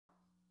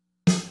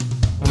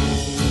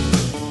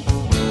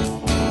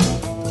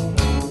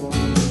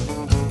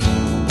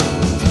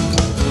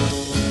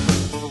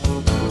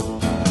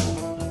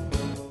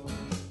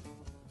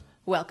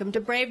Welcome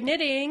to Brave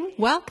Knitting.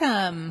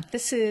 Welcome.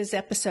 This is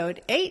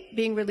episode 8,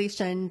 being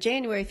released on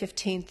January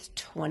 15th,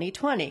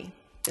 2020.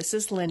 This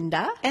is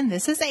Linda. And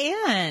this is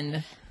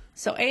Anne.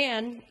 So,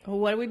 Anne,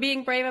 what are we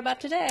being brave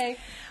about today?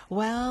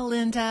 Well,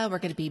 Linda, we're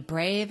going to be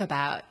brave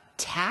about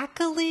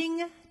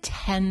tackling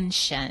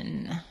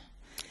tension.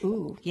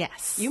 Ooh.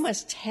 Yes. You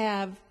must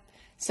have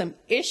some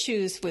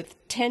issues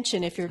with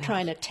tension if you're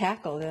trying to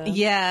tackle them.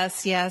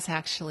 Yes,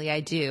 actually I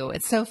do.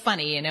 It's so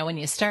funny, when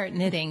you start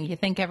knitting, you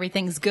think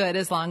everything's good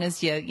as long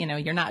as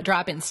you're not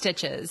dropping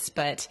stitches.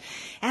 But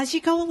as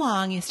you go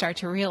along, you start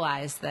to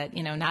realize that,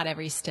 not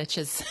every stitch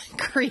is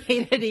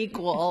created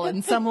equal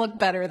and some look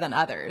better than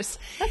others.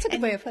 That's a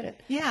good way to put it.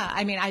 Yeah.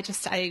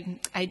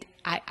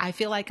 I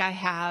feel like I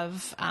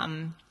have,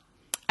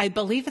 I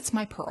believe it's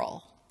my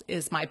pearl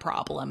is my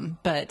problem,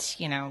 but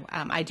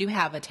I do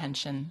have a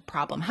tension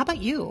problem. How about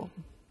you?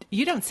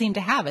 You don't seem to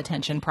have a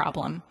tension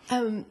problem.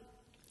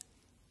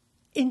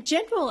 In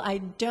general, I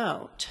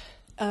don't.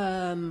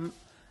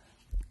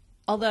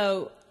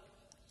 Although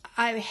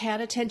I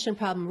had a tension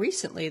problem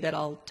recently that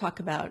I'll talk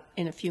about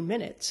in a few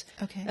minutes.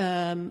 Okay.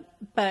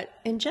 But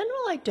in general,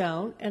 I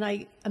don't, and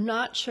I'm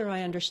not sure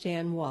I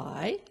understand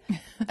why.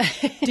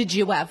 Did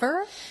you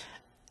ever?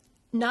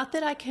 Not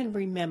that I can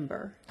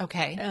remember.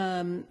 Okay.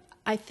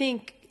 I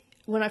think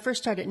when I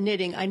first started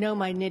knitting, I know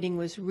my knitting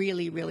was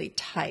really, really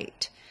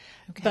tight,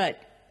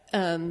 but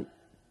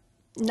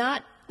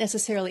not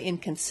necessarily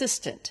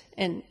inconsistent.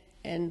 And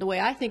the way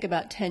I think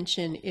about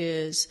tension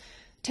is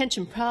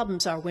tension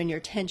problems are when your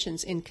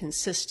tension's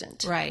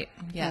inconsistent. Right.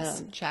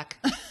 Yes. Check.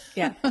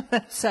 Yeah.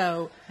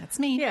 So that's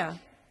me. Yeah.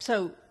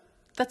 So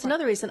that's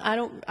another reason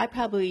I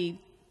probably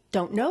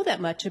don't know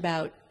that much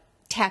about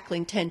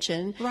tackling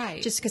tension.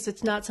 Right. Just because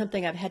it's not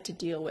something I've had to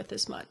deal with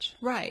as much.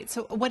 Right.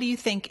 So what do you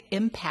think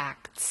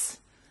impacts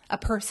a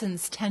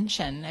person's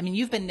tension? I mean,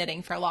 you've been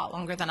knitting for a lot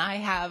longer than I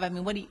have. I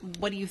mean, what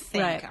do you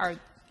think are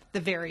the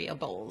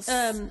variables?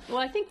 Well,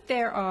 I think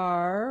there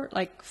are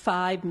like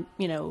 5,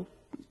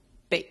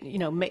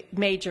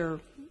 major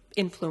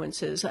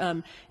influences.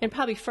 And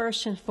probably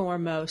first and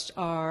foremost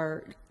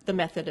are the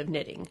method of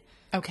knitting.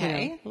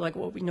 Okay. Like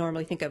what we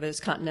normally think of as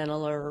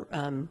continental or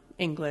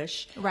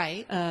English.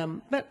 Right.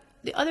 But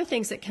the other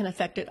things that can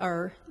affect it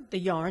are the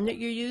yarn that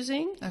you're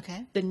using.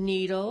 Okay. The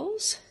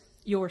needles,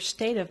 your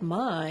state of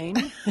mind.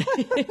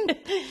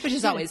 Which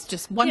is always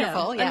just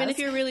wonderful. Yeah. Yes. I mean, if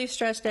you're really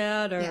stressed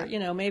out or,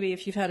 maybe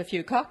if you've had a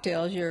few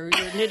cocktails, your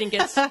knitting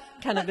gets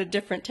kind of a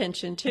different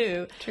tension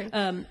too. True.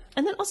 And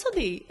then also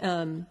the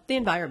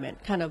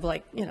environment, kind of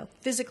like,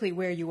 physically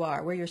where you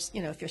are, where you're,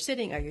 if you're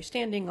sitting, are you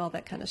standing, all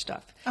that kind of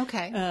stuff.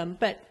 Okay.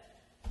 But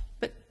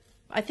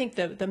I think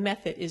the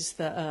method is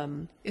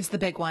the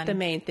big one, the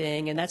main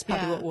thing, and that's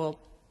probably what we'll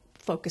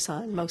focus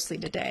on mostly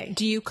today.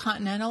 Do you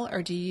continental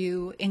or do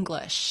you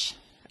English?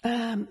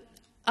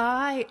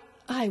 I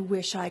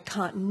wish I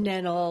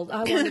continental.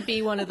 I want to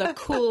be one of the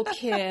cool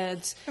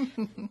kids,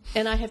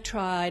 and I have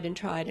tried and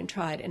tried and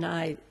tried, and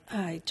I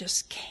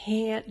just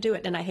can't do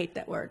it, and I hate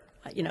that word.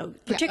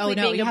 Particularly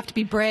being you have to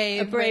be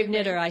brave. A brave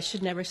knitter. I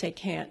should never say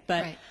can't,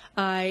 but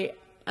right.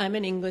 I'm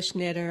an English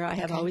knitter. I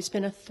have always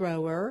been a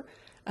thrower.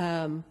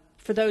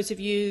 For those of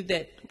you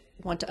that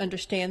want to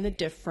understand the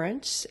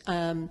difference,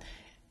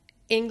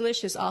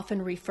 English is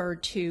often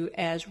referred to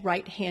as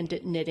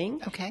right-handed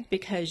knitting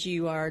because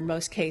you are, in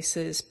most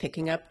cases,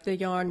 picking up the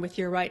yarn with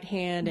your right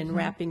hand and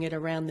wrapping it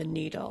around the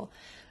needle.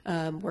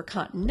 Where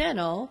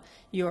continental,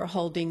 you're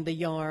holding the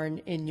yarn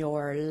in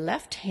your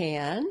left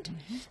hand,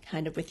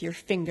 kind of with your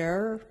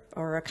finger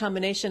or a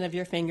combination of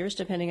your fingers,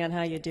 depending on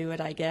how you do it,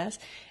 I guess,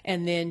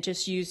 and then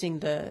just using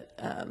the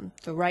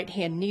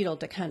right-hand needle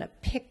to kind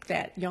of pick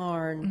that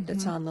yarn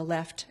that's on the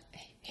left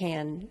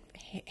hand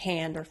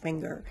or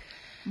finger.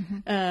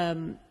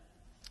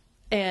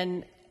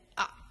 And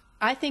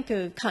I think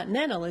of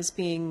continental as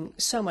being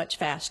so much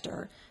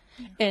faster,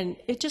 and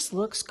it just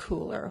looks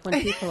cooler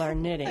when people are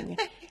knitting.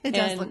 It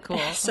does look cool.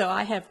 So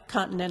I have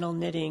continental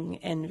knitting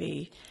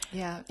envy.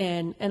 Yeah.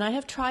 And I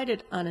have tried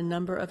it on a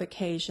number of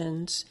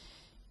occasions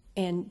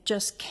and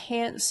just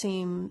can't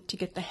seem to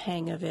get the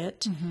hang of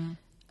it.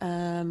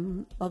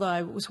 Although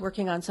I was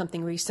working on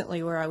something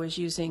recently where I was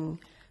using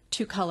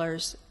 2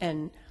 colors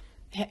and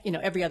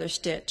every other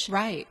stitch.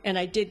 Right. And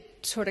I did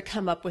sort of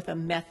come up with a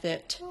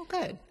method. Oh,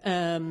 good.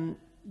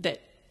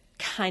 That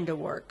kind of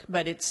worked,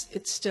 but it's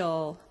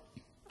still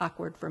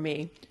awkward for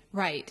me.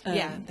 Right.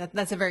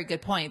 That's a very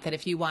good point, that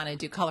if you want to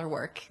do color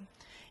work,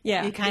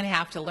 you kind of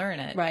have to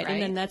learn it. Right.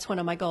 And then that's one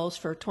of my goals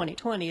for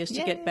 2020 is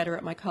to get better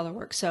at my color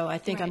work. So I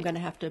think I'm going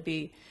to have to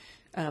be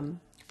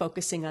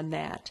focusing on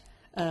that.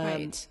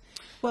 Right.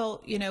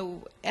 Well,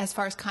 as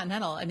far as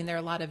continental, I mean, there are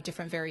a lot of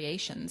different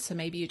variations. So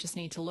maybe you just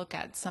need to look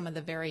at some of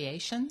the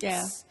variations.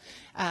 Yeah.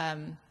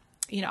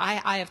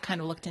 I have kind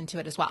of looked into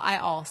it as well. I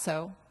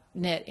also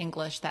knit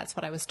English. That's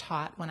what I was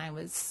taught when I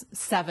was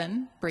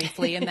 7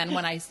 briefly. And then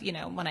when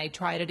I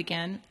tried it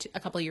again a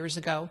couple of years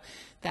ago,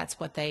 that's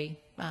what they,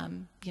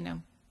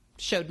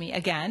 showed me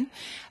again.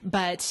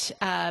 But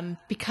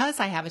because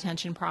I have a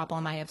tension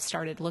problem, I have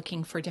started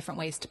looking for different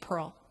ways to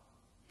purl.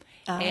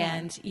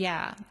 And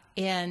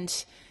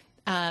And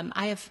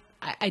I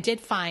did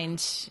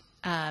find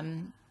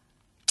the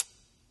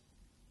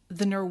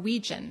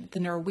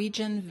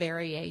Norwegian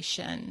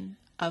variation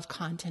of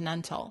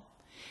continental.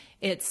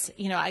 It's,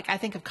 I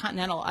think of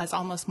continental as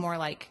almost more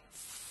like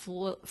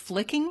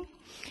flicking.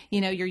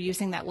 You're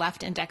using that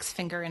left index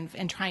finger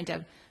and trying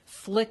to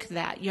flick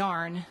that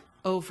yarn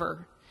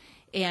over.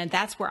 And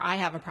that's where I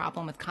have a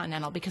problem with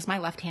continental, because my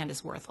left hand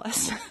is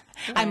worthless. Right.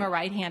 I'm a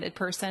right-handed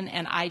person,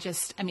 and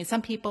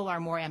some people are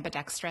more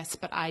ambidextrous,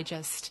 but But I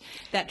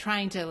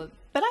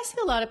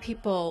see a lot of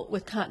people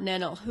with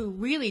continental who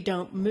really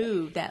don't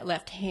move that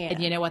left hand.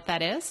 And you know what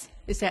that is?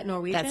 Is that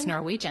Norwegian? That's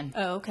Norwegian.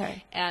 Oh,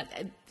 okay.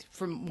 And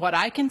from what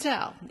I can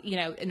tell,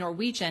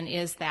 Norwegian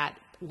is that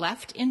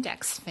left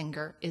index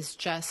finger is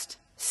just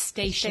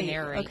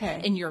stationary.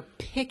 Okay. And you're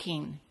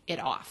picking it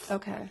off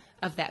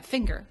of that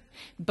finger,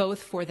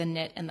 both for the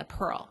knit and the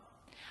purl.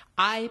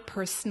 I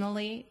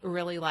personally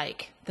really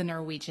like the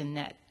Norwegian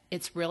knit.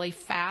 It's really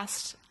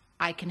fast.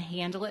 I can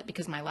handle it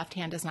because my left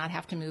hand does not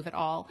have to move at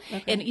all.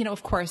 Okay. And,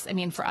 of course,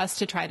 for us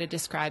to try to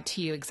describe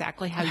to you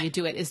exactly how you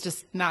do it is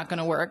just not going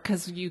to work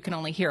because you can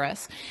only hear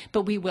us.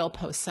 But we will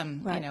post some,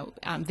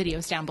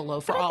 videos down below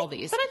for all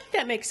these. But I think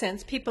that makes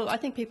sense. I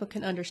think people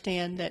can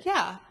understand that.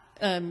 Yeah.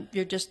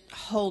 You're just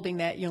holding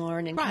that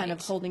yarn and kind of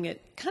holding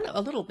it kind of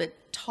a little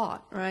bit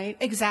taut, right?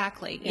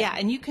 Exactly. Yeah.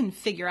 And you can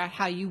figure out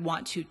how you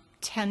want to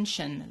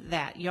tension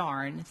that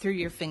yarn through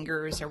your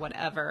fingers or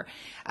whatever.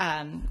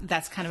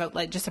 That's kind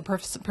of just a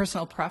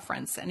personal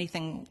preference.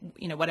 Anything,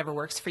 whatever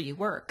works for you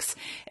works.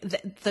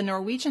 The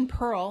Norwegian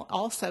purl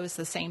also is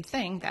the same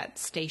thing, that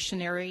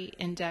stationary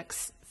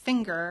index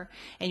finger,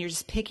 and you're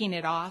just picking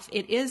it off.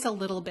 It is a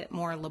little bit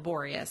more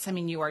laborious.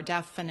 You are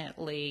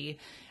definitely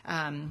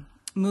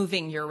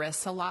moving your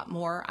wrists a lot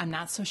more. I'm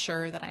not so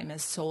sure that I'm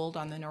as sold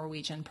on the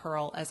Norwegian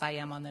purl as I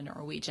am on the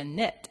Norwegian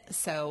knit.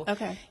 So,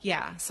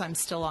 so I'm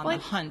still on the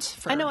hunt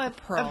for I know I've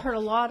purl. heard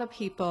a lot of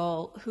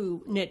people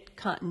who knit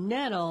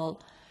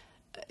continental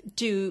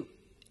do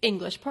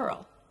English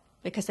purl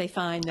because they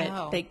find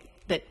that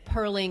that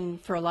purling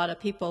for a lot of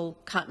people,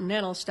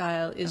 continental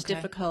style, is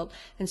difficult,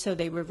 and so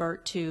they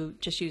revert to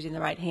just using the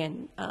right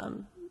hand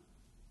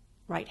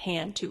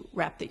to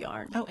wrap the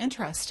yarn. Oh,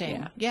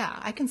 interesting. Yeah,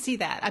 I can see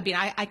that.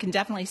 I can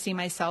definitely see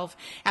myself,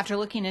 after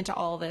looking into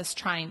all this,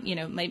 trying,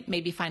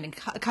 maybe finding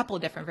a couple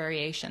of different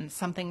variations,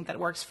 something that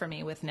works for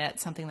me with knit,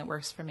 something that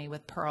works for me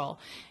with purl,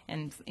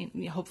 and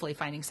hopefully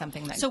finding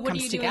something that comes together. So what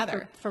do you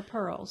together. Do for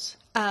pearls?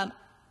 The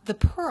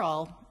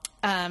purl,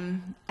 I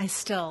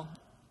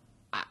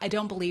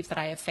don't believe that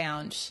I have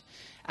found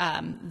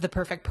the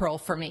perfect purl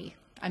for me.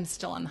 I'm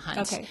still on the hunt.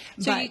 Okay.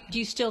 So do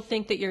you still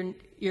think that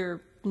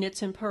your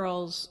knits and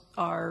pearls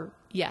are...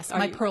 Yes,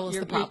 my purl is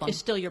the problem. It's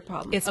still your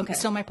problem. It's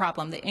still my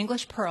problem. The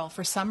English purl,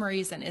 for some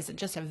reason, is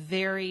just a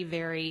very,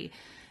 very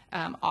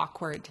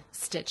awkward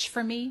stitch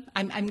for me.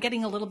 I'm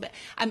getting a little bit...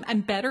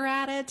 I'm better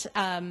at it.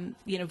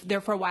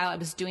 There for a while I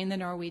was doing the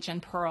Norwegian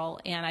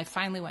purl, and I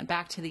finally went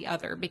back to the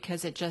other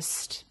because it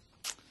just...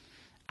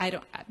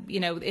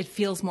 it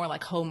feels more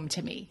like home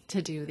to me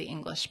to do the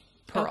English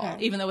purl. Okay.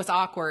 Even though it's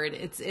awkward,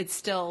 it's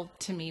still,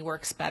 to me,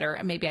 works better.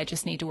 And maybe I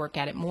just need to work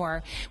at it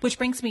more. Which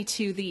brings me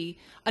to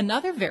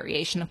another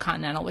variation of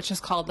continental, which is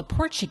called the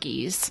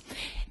Portuguese.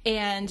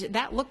 And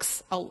that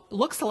looks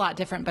a lot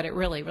different, but it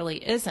really,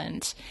 really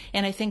isn't.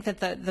 And I think that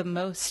the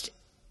most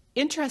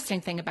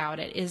interesting thing about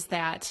it is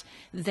that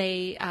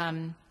they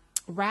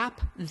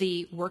wrap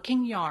the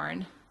working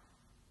yarn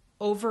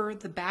over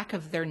the back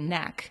of their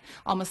neck,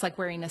 almost like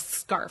wearing a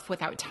scarf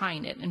without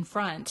tying it in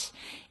front.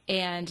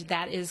 And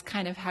that is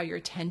kind of how you're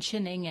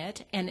tensioning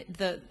it. And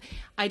the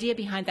idea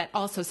behind that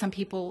also, some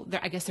people,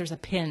 I guess there's a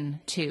pin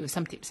too.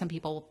 Some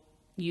people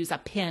use a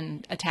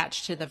pin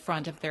attached to the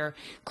front of their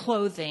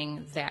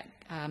clothing that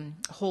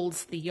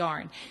holds the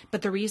yarn.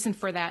 But the reason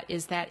for that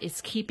is that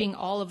it's keeping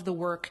all of the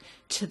work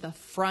to the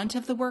front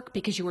of the work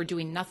because you are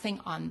doing nothing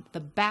on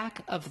the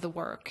back of the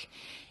work.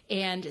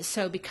 And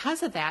so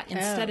because of that,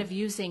 instead of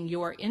using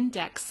your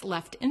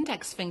left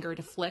index finger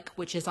to flick,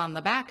 which is on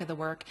the back of the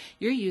work,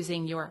 you're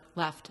using your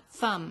left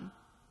thumb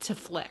to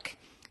flick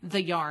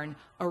the yarn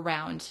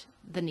around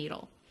the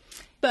needle.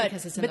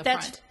 Because it's in the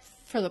that's front.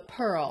 For the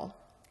purl.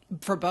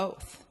 For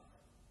both.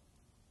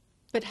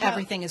 But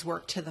everything is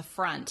worked to the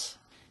front,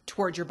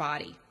 toward your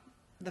body,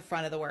 the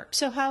front of the work.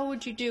 So how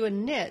would you do a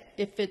knit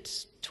if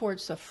it's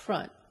towards the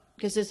front?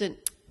 Because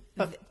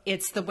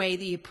it's the way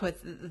that you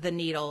put the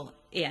needle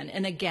in.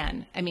 And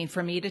again,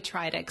 for me to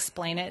try to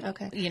explain it,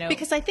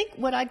 because I think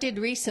what I did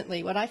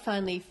recently, what I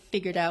finally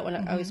figured out when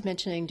I was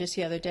mentioning just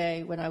the other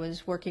day when I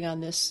was working on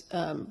this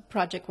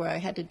project where I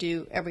had to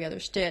do every other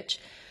stitch,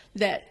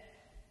 that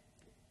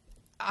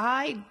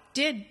I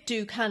did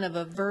do kind of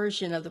a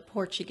version of the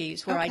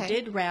Portuguese where I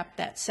did wrap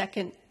that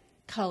second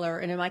color,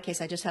 and in my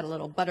case I just had a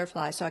little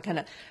butterfly, so I kind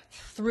of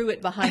threw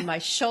it behind my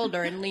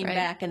shoulder and leaned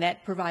back, and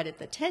that provided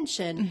the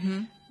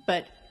tension.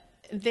 But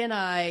then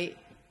I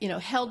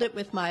held it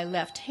with my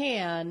left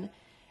hand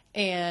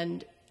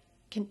and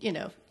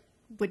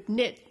would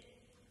knit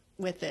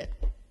with it.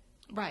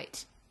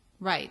 Right.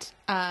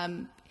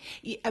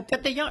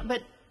 But the yarn,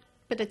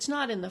 but it's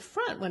not in the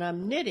front when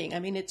I'm knitting. I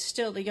mean, it's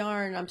still the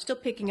yarn. I'm still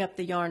picking up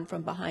the yarn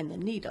from behind the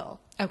needle.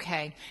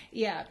 Okay.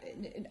 Yeah.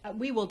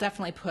 We will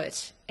definitely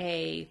put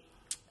a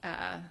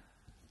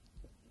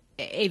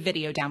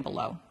video down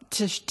below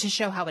to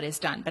show how it is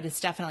done, but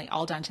it's definitely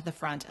all done to the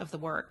front of the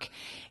work.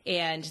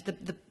 And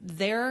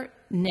their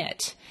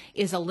knit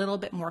is a little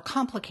bit more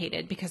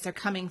complicated because they're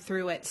coming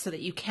through it so that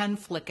you can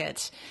flick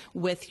it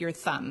with your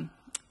thumb.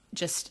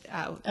 Just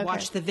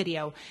watch the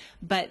video.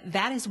 But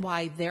that is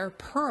why their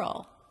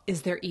purl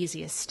is their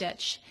easiest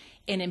stitch.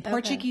 And in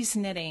Portuguese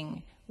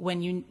knitting,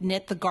 when you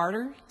knit the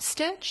garter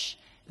stitch,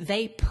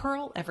 they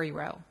purl every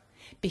row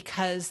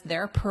because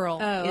their purl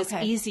is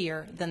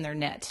easier than their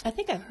knit. I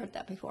think I've heard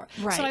that before.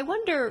 Right. So I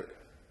wonder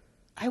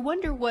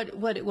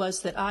what it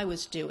was that I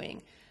was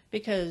doing,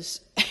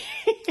 because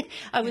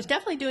I was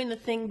definitely doing the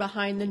thing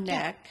behind the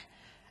neck,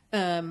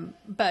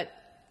 but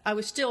I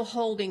was still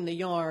holding the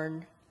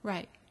yarn,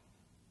 Right.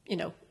 you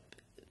know,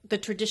 the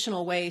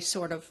traditional way,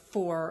 sort of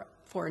for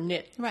a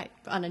knit, Right.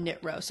 on a knit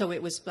row. So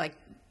it was like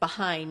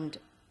behind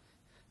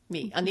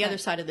me, on the other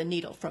side of the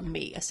needle from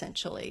me,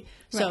 essentially.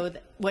 So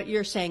what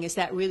you're saying is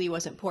that really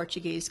wasn't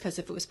Portuguese, because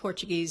if it was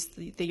Portuguese,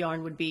 the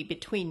yarn would be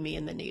between me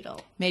and the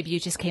needle. Maybe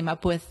you just came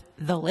up with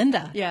the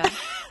Linda. Yeah,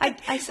 I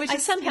Which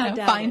is, somehow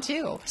doubt fine it.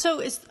 too.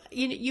 So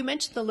you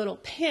mentioned the little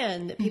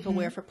pin that people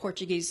wear for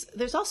Portuguese.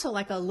 There's also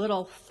like a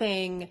little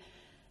thing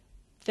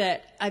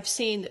that I've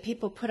seen that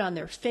people put on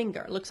their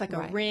finger. It looks like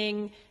a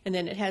ring, and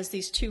then it has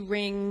these two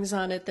rings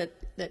on it that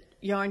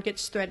yarn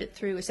gets threaded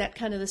through. Is that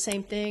kind of the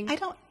same thing?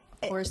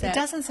 Or is that... It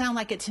doesn't sound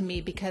like it to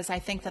me, because I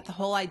think that the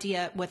whole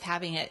idea with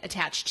having it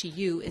attached to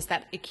you is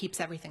that it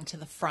keeps everything to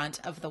the front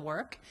of the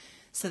work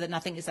so that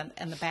nothing is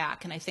in the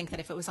back. And I think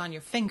that if it was on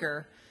your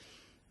finger,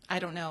 I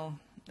don't know.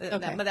 But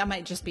that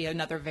might just be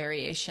another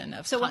variation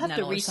of So we'll have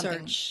to continental or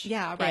something. research.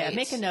 Yeah, right. Yeah,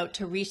 make a note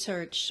to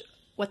research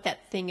what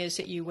that thing is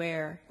that you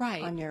wear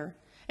on your...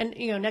 And,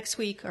 next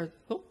week, or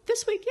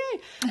this week,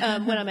 yay,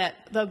 when I'm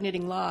at Vogue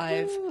Knitting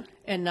Live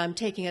and I'm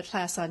taking a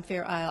class on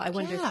Fair Isle, I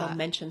wonder if they'll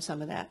mention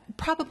some of that.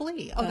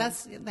 Probably. Oh,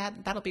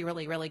 that'll be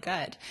really, really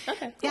good. Okay.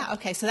 Cool. Yeah.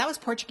 Okay. So that was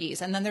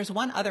Portuguese. And then there's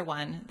one other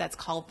one that's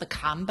called the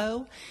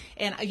combo.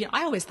 And,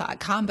 I always thought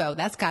combo,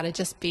 that's got to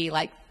just be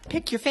like,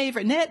 pick your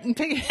favorite knit and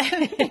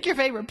pick your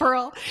favorite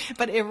purl.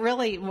 But it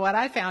really, what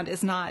I found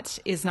is not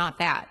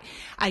that.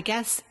 I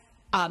guess,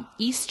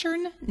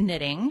 Eastern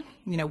knitting,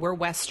 we're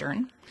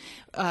Western.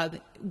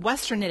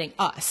 Western knitting,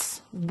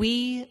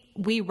 we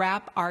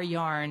wrap our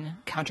yarn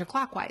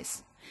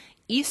counterclockwise.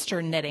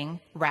 Eastern knitting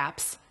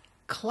wraps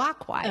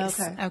clockwise.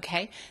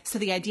 Okay. So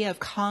the idea of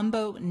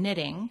combo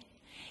knitting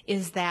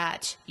is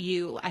that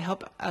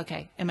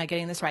am I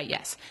getting this right?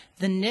 Yes.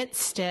 The knit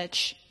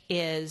stitch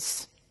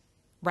is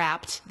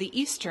wrapped the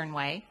Eastern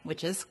way,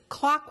 which is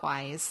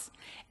clockwise,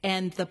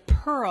 and the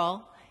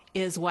purl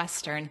is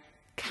Western,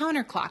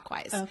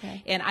 counterclockwise.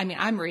 Okay. And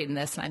I'm reading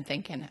this and I'm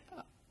thinking,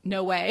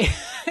 no way.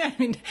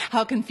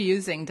 How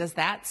confusing does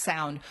that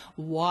sound?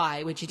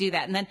 Why would you do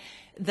that? And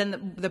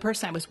then the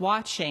person I was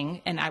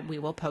watching, and we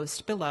will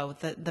post below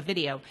the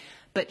video,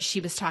 but she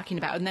was talking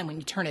about, and then when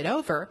you turn it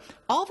over,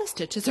 all the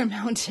stitches are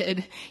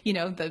mounted,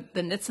 the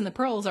knits and the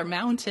purls are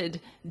mounted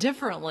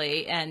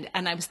differently. And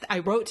I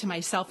wrote to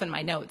myself in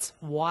my notes,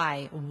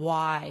 why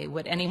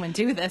would anyone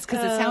do this?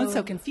 Because it sounds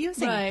so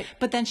confusing. Right.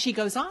 But then she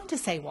goes on to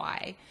say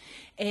why.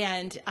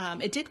 And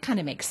it did kind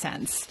of make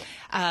sense.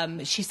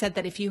 She said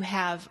that if you're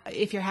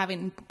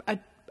having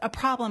a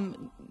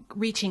problem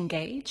reaching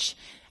gauge,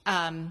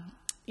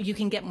 you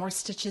can get more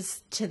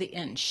stitches to the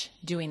inch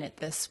doing it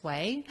this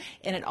way,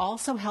 and it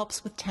also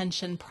helps with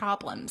tension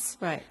problems.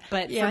 Right.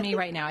 But for me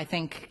right now, I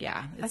think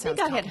it sounds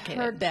I had complicated.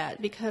 heard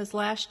that because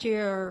last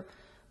year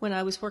when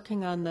I was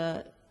working on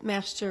the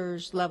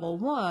Master's Level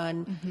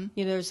 1,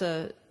 there's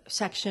a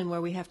section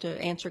where we have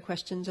to answer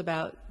questions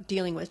about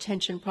dealing with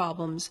tension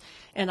problems.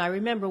 And I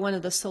remember one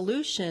of the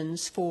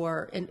solutions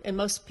and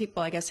most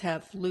people, I guess,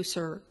 have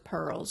looser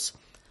purls.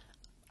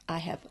 I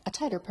have a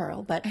tighter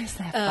purl, but is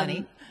that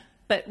funny?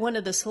 But one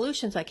of the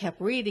solutions I kept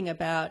reading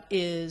about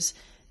is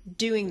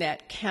doing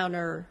that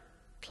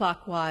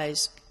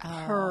counterclockwise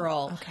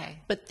purl. Okay.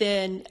 But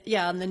then,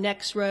 on the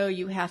next row,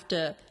 you have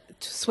to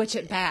switch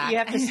it back. You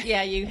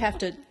have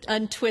to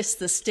untwist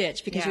the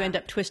stitch because you end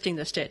up twisting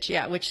the stitch.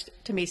 Yeah, which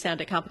to me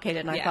sounded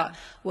complicated. And I thought,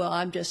 well,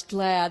 I'm just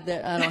glad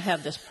that I don't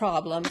have this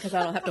problem because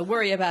I don't have to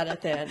worry about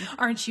it then.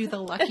 Aren't you the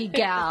lucky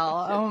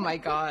gal? Oh my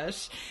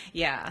gosh.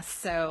 Yeah.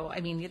 So,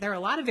 there are a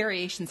lot of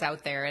variations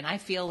out there, and I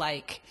feel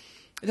like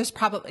there's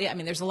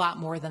a lot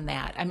more than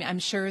that. I'm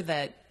sure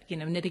that,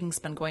 knitting's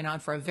been going on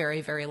for a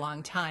very, very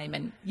long time,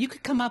 and you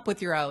could come up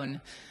with your own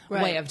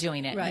way of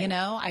doing it. Right.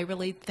 I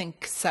really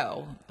think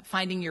so.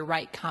 Finding your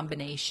right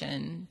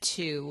combination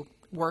to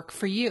work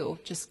for you.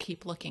 Just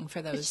keep looking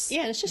for those.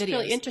 It's just videos.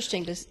 really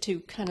interesting to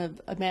kind of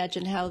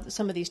imagine how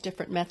some of these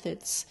different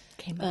methods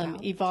came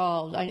about.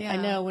 Evolved. I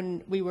know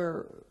when we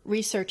were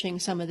researching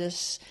some of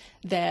this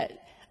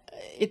that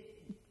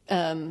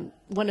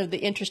one of the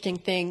interesting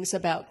things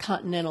about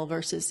continental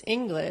versus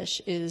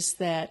English is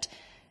that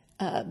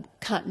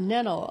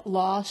Continental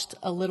lost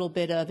a little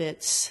bit of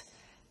its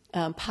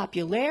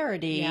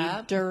popularity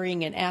Yep.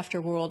 during and after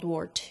World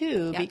War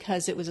II Yep.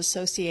 because it was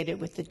associated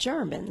with the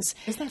Germans.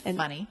 Isn't that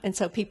funny? And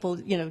so people,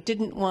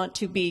 didn't want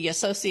to be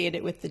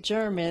associated with the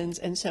Germans,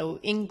 and so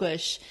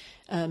English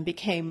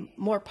became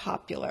more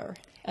popular.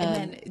 And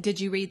then, did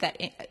you read that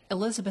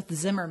Elizabeth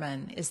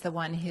Zimmerman is the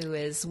one who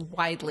is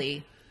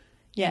widely,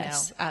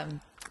 Yes.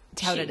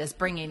 touted as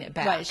bringing it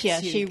back? Right. Yeah,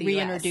 to she the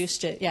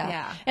reintroduced US. it. Yeah.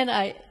 Yeah.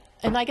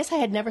 And I guess I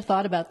had never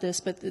thought about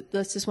this, but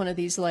this is one of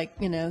these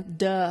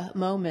duh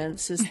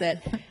moments is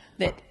that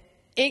the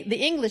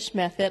English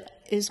method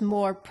is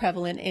more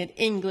prevalent in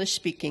English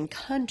speaking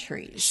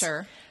countries.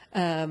 Sure.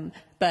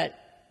 But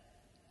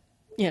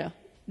not Yeah.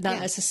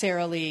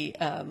 necessarily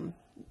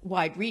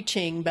wide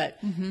reaching, but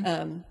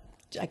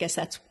I guess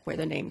that's where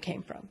the name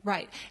came from.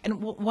 Right.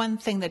 And one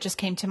thing that just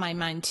came to my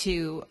mind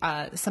too,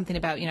 something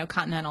about,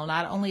 Continental,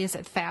 not only is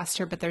it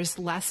faster, but there's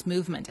less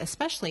movement,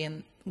 especially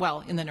in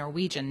the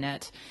Norwegian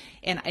knit.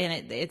 And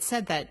it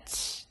said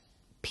that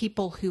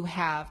people who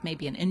have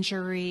maybe an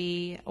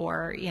injury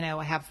or,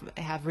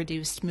 have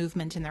reduced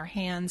movement in their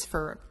hands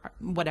for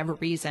whatever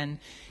reason,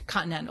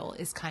 Continental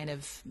is kind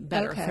of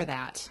better Okay. for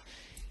that,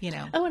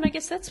 Oh, and I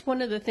guess that's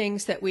one of the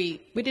things that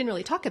we didn't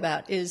really talk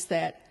about is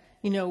that,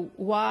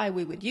 why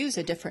we would use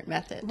a different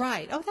method.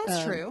 Right. Oh,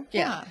 that's true.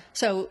 Yeah.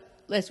 So,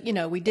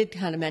 we did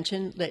kind of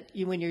mention that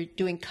when you're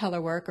doing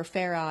color work or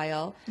Fair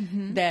Isle,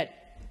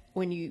 that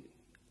when you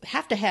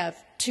have to have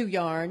two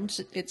yarns,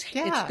 it's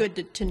Yeah.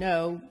 good to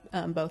know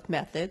both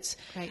methods.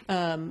 Right.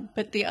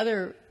 But the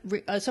other,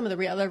 some of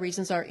the other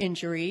reasons are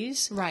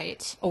injuries.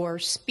 Right. Or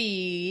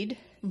speed.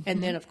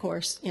 And then, of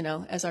course,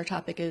 as our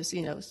topic is,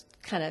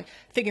 kind of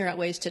figuring out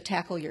ways to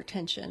tackle your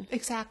tension.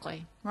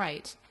 Exactly.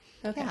 Right.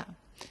 Okay. Yeah.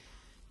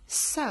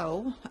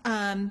 So,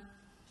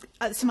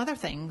 some other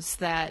things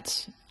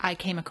that I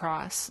came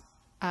across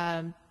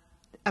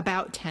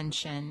about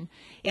tension,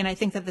 and I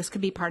think that this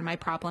could be part of my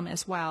problem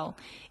as well,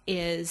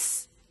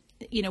 is,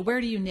 where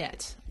do you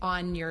knit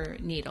on your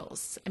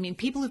needles? I mean,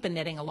 people who've been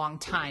knitting a long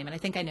time, and I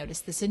think I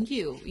noticed this in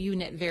you. You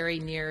knit very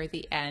near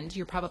the end.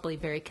 You're probably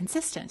very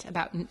consistent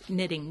about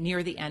knitting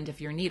near the end of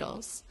your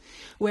needles.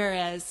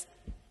 Whereas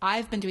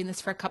I've been doing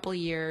this for a couple of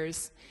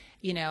years.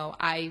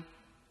 I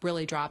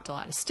really dropped a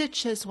lot of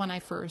stitches when I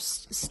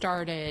first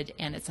started,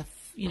 and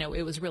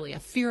it was really a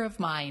fear of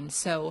mine.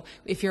 So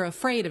if you're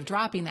afraid of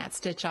dropping that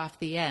stitch off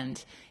the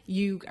end,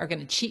 you are going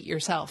to cheat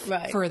yourself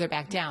Right. further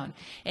back down.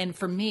 And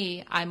for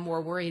me, I'm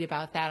more worried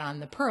about that on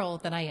the purl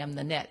than I am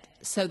the knit.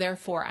 So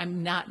therefore,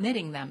 I'm not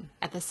knitting them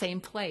at the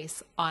same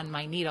place on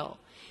my needle,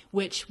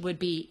 which would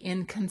be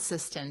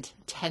inconsistent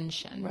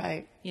tension.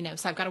 Right.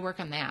 So I've got to work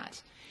on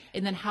that.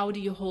 And then how do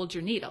you hold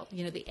your needle?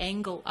 The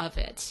angle of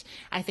it.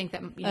 I think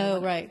that,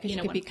 Right. Because you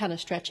could be kind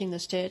of stretching the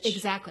stitch.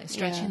 Exactly.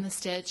 Stretching Yeah. the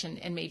stitch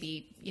and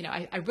maybe,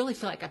 I really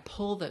feel like I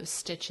pull those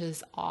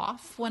stitches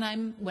off when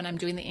I'm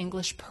doing the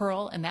English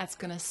purl, and that's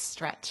going to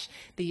stretch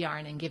the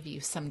yarn and give you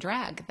some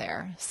drag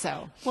there.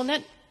 So,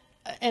 Well,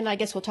 and I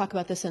guess we'll talk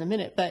about this in a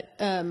minute, but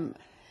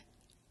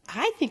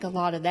I think a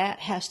lot of that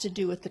has to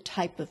do with the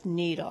type of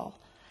needle.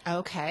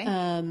 okay.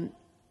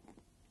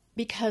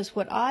 Because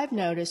what I've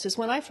noticed is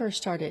when I first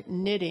started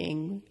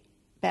knitting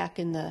back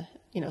in the,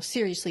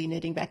 seriously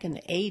knitting back in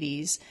the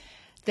 80s,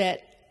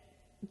 that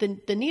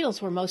the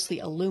needles were mostly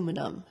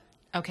aluminum.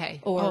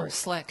 Okay. Or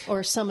slick.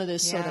 Or some of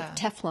this sort of Yeah.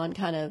 Teflon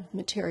kind of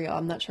material.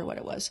 I'm not sure what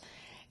it was.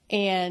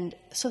 And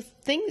so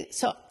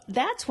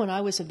that's when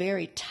I was a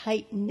very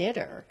tight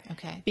knitter.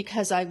 Okay.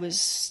 Because I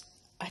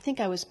think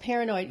I was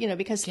paranoid,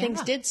 because things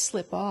Yeah. did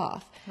slip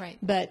off. Right.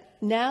 But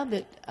now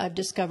that I've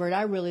discovered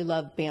I really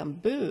love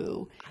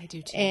bamboo. I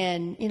do too.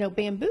 And,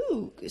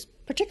 bamboo,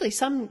 particularly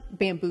some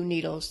bamboo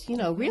needles,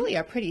 really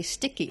are pretty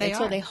sticky. They and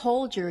so are. they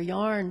hold your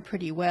yarn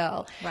pretty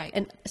well. Right.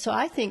 And so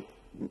I think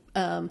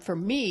for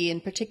me in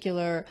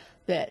particular,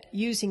 that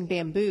using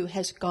bamboo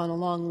has gone a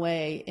long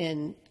way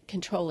in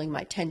controlling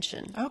my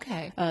tension.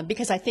 Okay.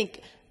 Because I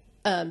think,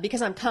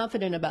 because I'm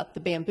confident about the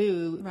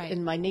bamboo, Right.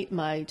 and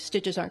my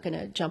stitches aren't going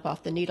to jump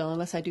off the needle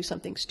unless I do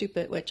something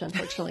stupid, which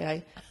unfortunately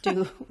I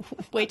do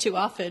way too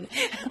often.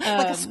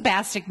 Like a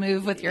spastic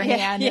move with your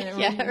hand and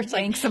it or it's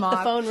like yanks them the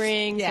off. phone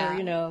rings Yeah.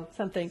 or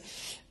something.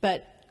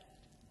 But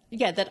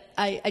yeah, that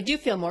I do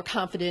feel more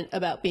confident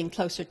about being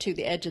closer to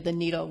the edge of the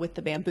needle with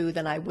the bamboo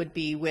than I would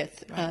be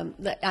with.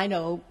 I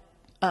know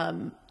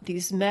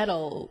these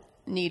metal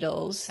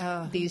needles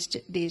these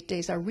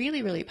days are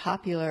really, really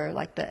popular,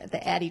 like the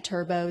Addi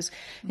Turbos,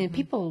 and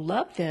people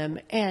love them.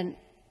 And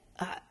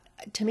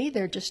to me,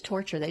 they're just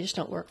torture. They just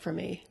don't work for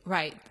me.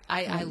 Right.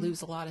 I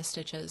lose a lot of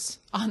stitches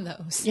on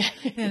those. Yeah.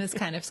 And it's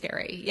kind of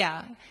scary.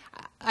 Yeah.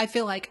 I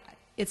feel like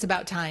it's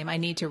about time. I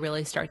need to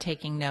really start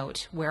taking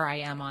note where I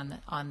am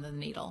on the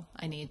needle.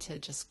 I need to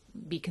just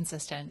be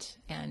consistent.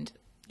 And,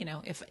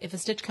 if a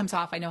stitch comes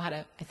off, I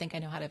think I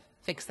know how to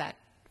fix that.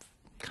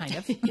 Kind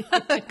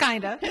of.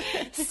 Kind of.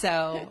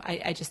 So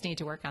I just need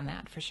to work on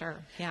that for sure.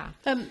 Yeah.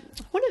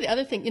 One of the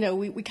other things,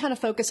 we kind of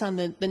focus on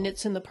the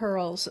knits and the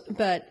purls,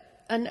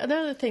 but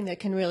another thing that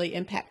can really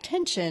impact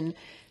tension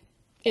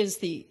is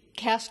the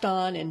cast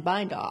on and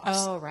bind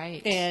offs. Oh,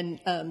 right. And,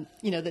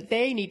 that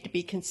they need to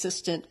be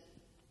consistent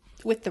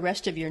with the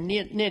rest of your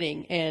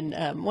knitting.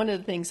 And one of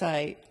the things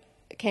I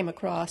came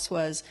across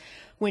was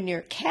when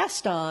your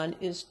cast on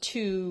is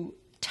too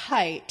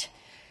tight,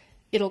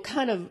 it'll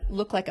kind of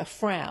look like a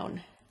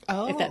frown,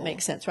 if that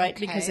makes sense, right?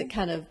 Okay. Because it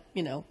kind of,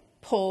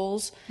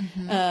 pulls.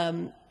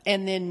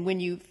 And then when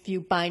you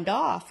bind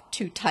off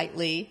too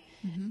tightly,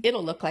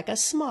 it'll look like a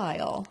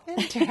smile.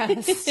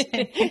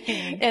 Interesting.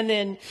 And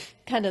then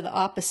kind of the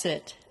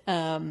opposite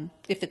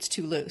if it's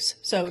too loose.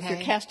 So if your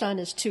Okay. cast on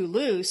is too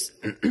loose,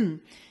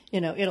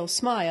 it'll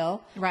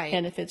smile. Right.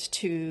 And if it's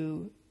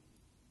too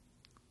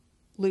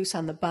loose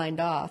on the bind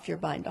off, your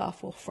bind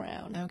off will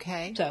frown.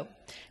 Okay. So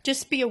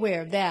just be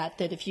aware of that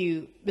if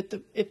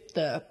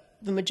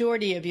the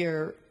majority of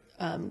your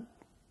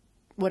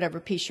whatever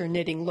piece you're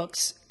knitting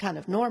looks kind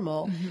of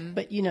normal,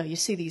 but you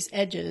see these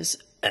edges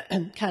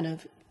kind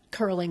of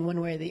curling one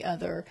way or the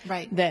other.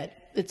 Right.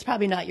 That it's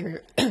probably not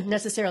your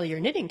necessarily your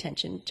knitting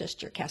tension,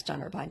 just your cast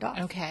on or bind off.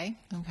 Okay.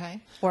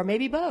 Or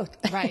maybe both.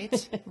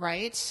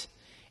 Right.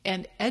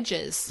 And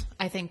edges,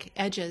 I think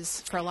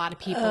edges for a lot of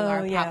people are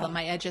a yeah. problem.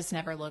 My edges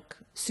never look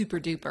super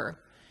duper,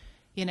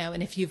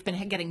 and if you've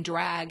been getting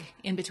drag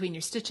in between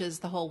your stitches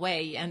the whole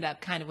way, you end up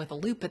kind of with a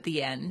loop at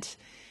the end.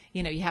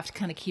 You have to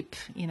kind of keep,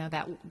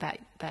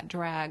 that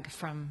drag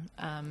from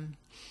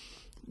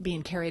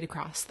being carried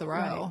across the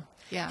row.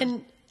 Right. Yeah.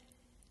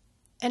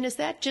 And is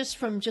that just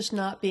from just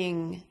not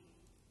being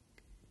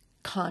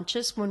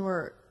conscious when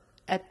we're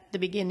at the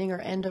beginning or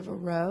end of a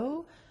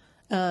row?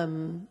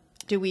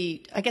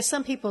 I guess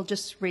some people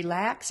just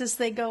relax as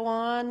they go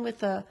on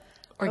with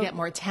or get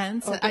more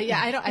tense.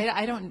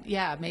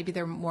 Maybe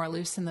they're more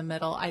loose in the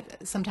middle.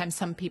 Sometimes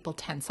some people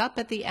tense up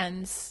at the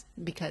ends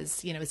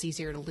because, it's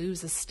easier to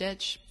lose a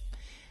stitch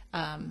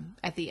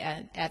at the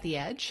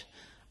edge.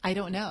 I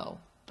don't know.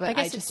 But I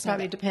guess just it know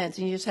probably that- depends.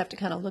 And you just have to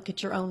kind of look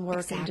at your own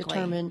work and Exactly.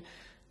 determine,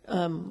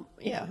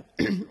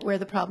 where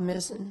the problem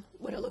is and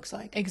what it looks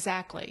like.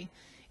 Exactly.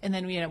 And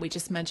then, we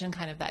just mentioned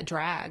kind of that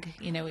drag,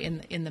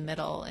 in the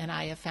middle. And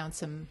I have found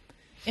some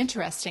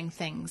interesting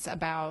things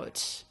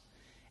about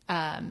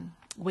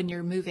when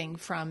you're moving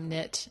from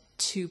knit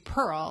to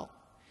purl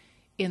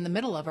in the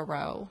middle of a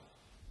row,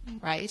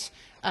 right?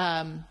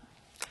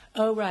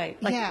 Oh, right.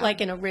 Yeah.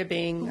 Like in a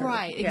ribbing.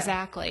 Right, yeah.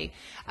 exactly.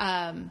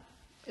 And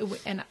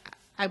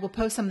I will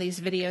post some of these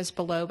videos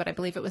below, but I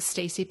believe it was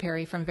Stacey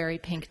Perry from Very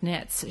Pink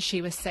Knits.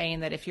 She was saying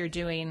that if you're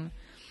doing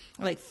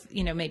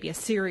maybe a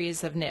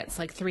series of knits,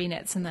 like 3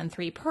 knits and then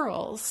 3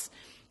 purls,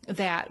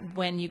 that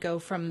when you go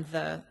from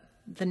the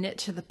knit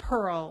to the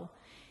purl,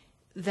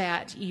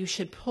 that you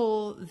should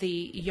pull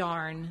the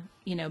yarn,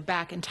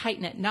 back and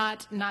tighten it,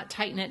 not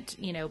tighten it,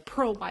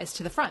 purl wise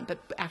to the front, but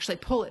actually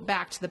pull it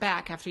back to the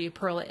back after you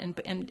purl it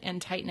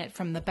and tighten it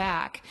from the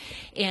back.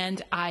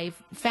 And I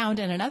found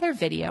in another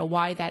video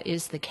why that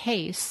is the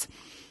case,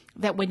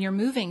 that when you're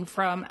moving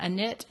from a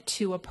knit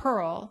to a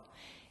purl,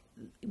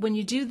 when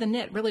you do the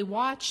knit, really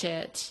watch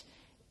it,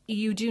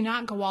 you do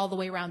not go all the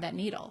way around that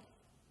needle.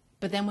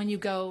 But then when you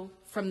go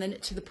from the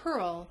knit to the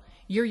purl,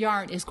 your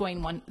yarn is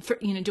going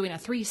doing a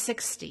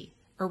 360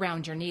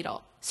 around your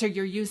needle. So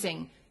you're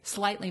using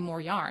slightly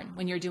more yarn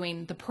when you're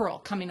doing the purl,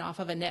 coming off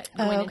of a knit,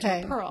 going into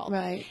a purl.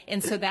 Right.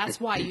 And so that's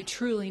why you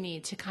truly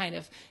need to kind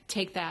of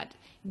take that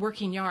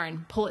working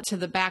yarn, pull it to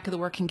the back of the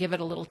work and give it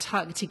a little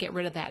tug to get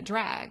rid of that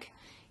drag.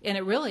 And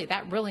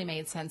that really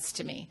made sense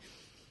to me.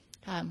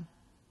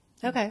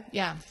 Okay.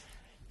 Yeah.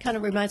 Kind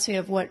of reminds me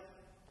of what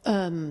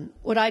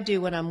I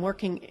do when I'm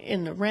working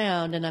in the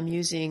round and I'm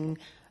using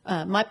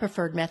my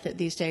preferred method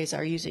these days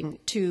are using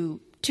two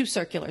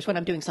circulars when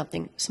I'm doing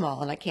something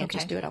small and I can't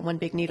just Okay. do it on one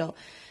big needle.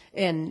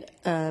 And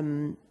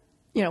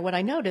what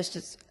I noticed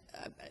is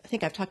I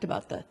think I've talked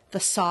about the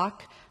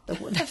sock,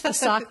 the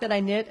sock that I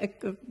knit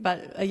about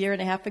a year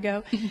and a half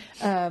ago.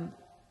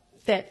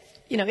 That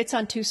it's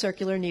on 2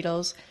 circular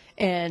needles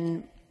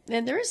and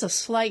there is a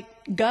slight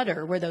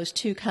gutter where those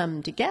two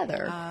come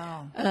together.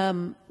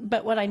 Oh.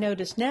 But what I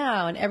notice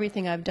now, and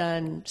everything I've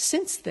done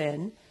since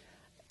then,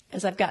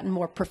 as I've gotten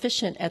more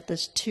proficient at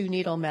this 2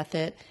 needle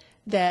method,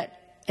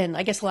 and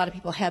I guess a lot of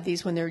people have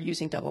these when they're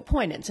using double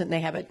pointeds, and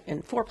they have it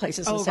in 4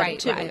 places instead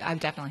Right. of 2. I've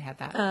definitely had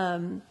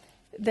that.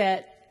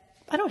 That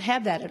I don't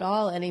have that at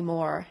all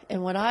anymore.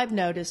 And what I've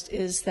noticed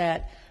is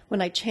that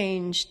when I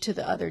change to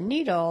the other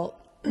needle,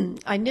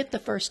 I knit the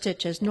first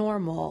stitch as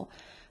normal,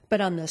 but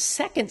on the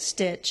second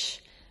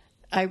stitch,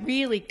 I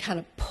really kind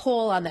of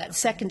pull on that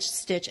second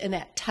stitch, and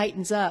that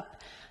tightens up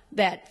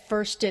that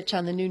first stitch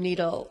on the new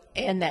needle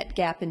and that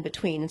gap in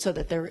between, and so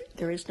that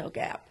there is no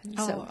gap.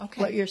 So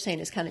okay. what you're saying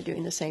is kind of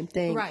doing the same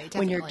thing Right,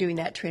 when you're definitely. doing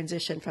that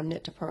transition from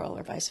knit to purl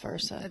or vice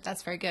versa.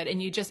 That's very good.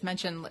 And you just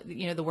mentioned,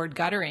 the word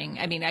guttering.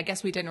 I mean, I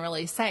guess we didn't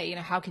really say,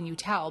 how can you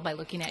tell by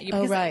looking at you?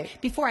 Because right.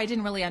 before I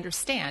didn't really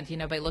understand,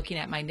 by looking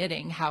at my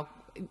knitting, how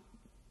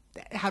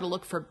to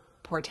look for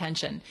poor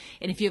tension.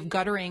 And if you have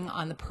guttering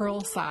on the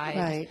purl side,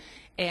 Right.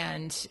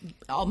 and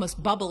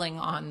almost bubbling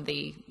on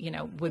the,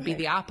 would be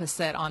the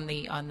opposite on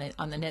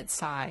the knit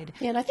side.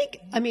 Yeah,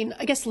 and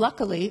I guess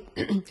luckily,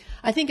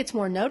 I think it's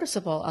more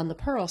noticeable on the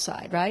purl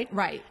side, right?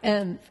 Right.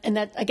 And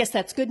that, I guess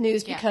that's good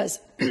news because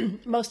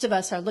most of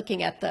us are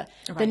looking at the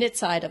knit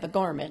side of a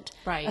garment.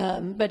 Right.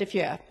 But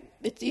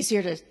it's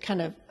easier to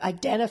kind of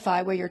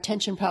identify where your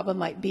tension problem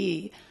might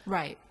be.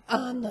 Right.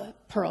 On the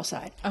purl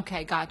side.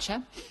 Okay,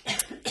 gotcha.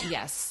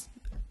 Yes.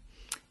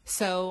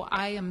 So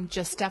I am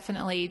just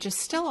definitely just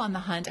still on the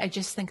hunt. I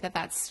just think that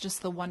that's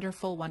just the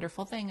wonderful,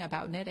 wonderful thing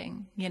about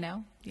knitting.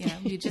 You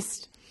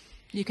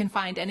can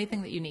find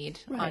anything that you need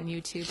on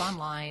YouTube,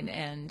 online,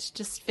 and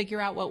just figure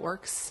out what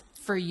works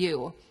for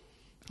you,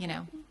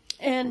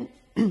 And,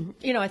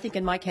 I think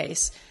in my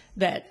case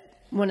that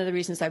one of the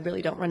reasons I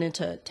really don't run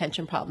into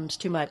tension problems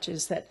too much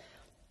is that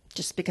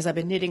just because I've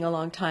been knitting a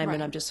long time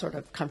and I'm just sort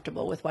of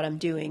comfortable with what I'm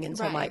doing. And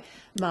so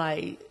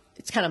my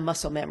it's kind of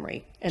muscle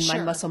memory, and my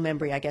muscle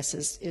memory, I guess,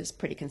 is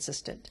pretty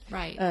consistent.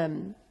 Right.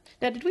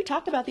 Now, did we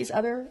talk about these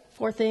other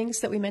 4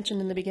 things that we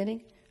mentioned in the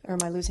beginning, or am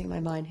I losing my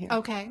mind here?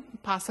 Okay,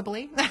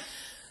 possibly.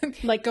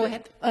 Go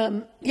ahead.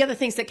 The other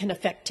things that can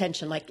affect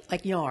tension,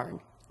 like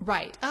yarn.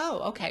 Right.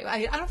 Oh, okay.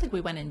 I don't think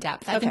we went in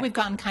depth. I think we've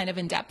gone kind of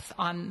in depth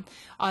on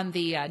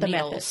the needles.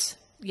 Memphis.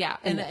 Yeah,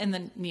 and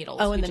the needles.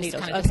 Oh, and we the just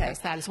needles. kind of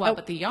discussed that as well.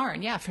 But the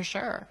yarn, yeah, for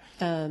sure.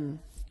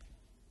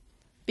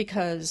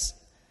 Because,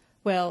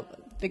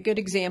 the good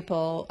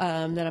example that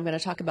I'm going to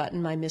talk about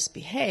in my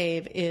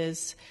Misbehave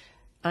is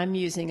I'm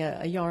using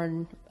a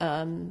yarn,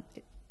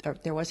 or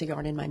there was a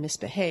yarn in my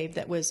Misbehave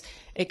that was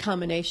a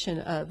combination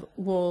of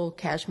wool,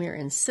 cashmere,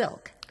 and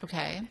silk.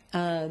 Okay.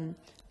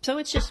 So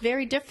it's just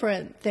very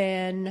different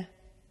than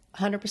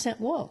 100%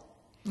 wool.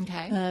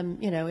 Okay.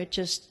 It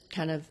just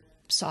kind of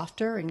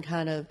softer and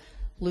kind of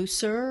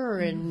looser,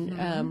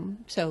 and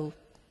so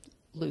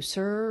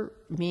looser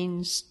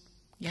means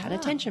kind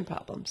of tension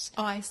problems.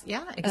 Oh,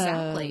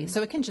 exactly.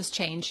 So it can just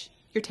change.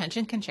 Your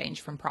tension can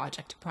change from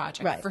project to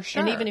project, right? For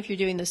sure. And even if you're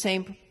doing the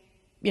same,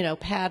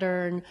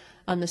 pattern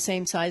on the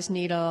same size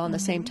needle, on the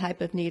same type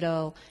of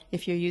needle,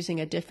 if you're using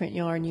a different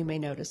yarn, you may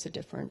notice a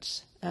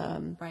difference.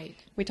 Right.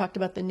 We talked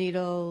about the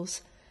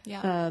needles.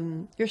 Yeah.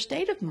 Your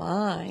state of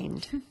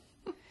mind.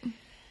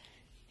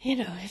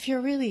 If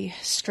you're really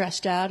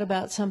stressed out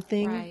about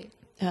something, right.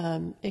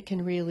 It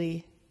can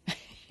really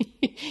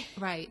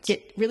right.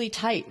 get really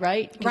tight,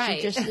 right?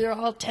 Right. You're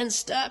all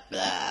tensed up.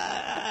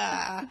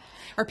 Ah.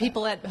 Or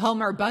people at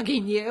home are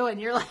bugging you, and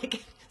you're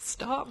like,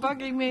 stop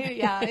bugging me.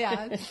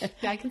 Yeah,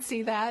 I can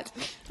see that.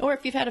 Or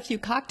if you've had a few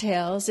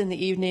cocktails in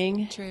the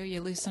evening. True,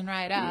 you loosen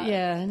right up.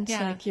 Yeah, and it's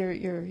like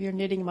your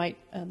knitting might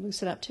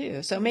loosen up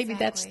too. So maybe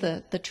that's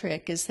the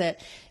trick, is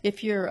that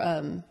if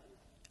your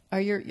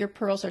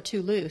pearls are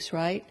too loose,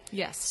 right?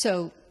 Yes.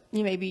 So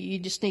you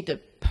just need to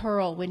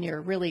purl when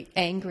you're really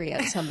angry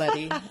at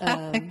somebody.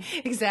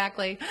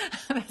 Exactly.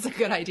 That's a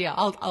good idea.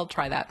 I'll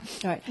try that.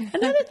 All right.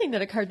 Another thing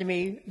that occurred to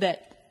me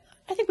that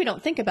I think we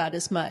don't think about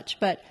as much,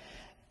 but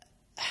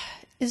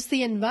is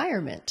the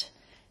environment.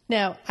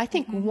 Now, I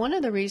think one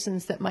of the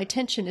reasons that my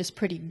tension is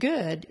pretty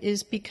good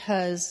is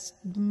because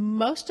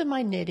most of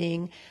my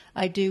knitting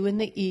I do in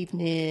the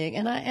evening,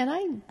 and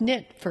I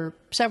knit for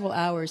several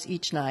hours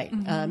each night.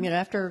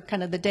 After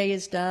kind of the day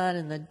is done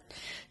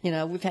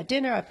and we've had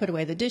dinner, I put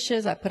away the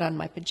dishes, I put on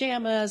my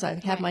pajamas, I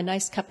have my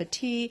nice cup of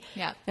tea,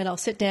 and I'll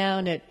sit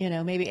down at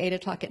maybe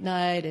 8:00 at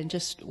night and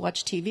just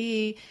watch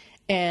TV,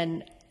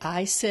 and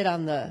I sit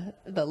on the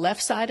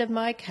left side of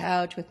my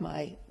couch with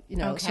my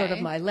sort of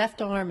my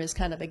left arm is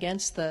kind of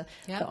against the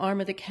arm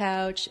of the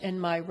couch,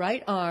 and my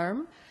right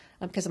arm,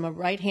 because I'm a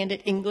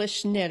right-handed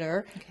English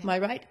knitter, my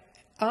right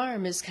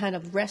arm is kind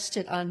of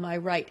rested on my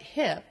right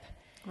hip.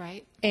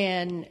 Right.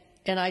 And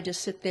I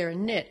just sit there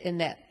and knit in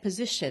that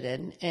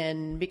position,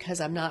 and because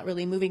I'm not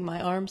really moving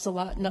my arms a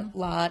lot,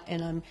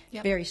 and I'm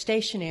very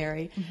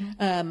stationary.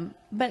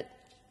 But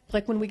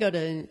like when we go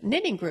to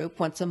knitting group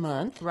once a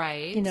month,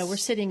 right? We're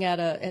sitting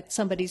at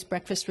somebody's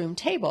breakfast room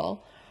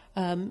table.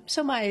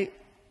 So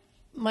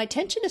my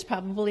tension is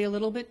probably a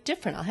little bit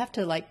different. I'll have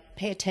to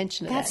pay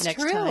attention to that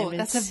next time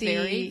and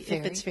see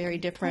if it's very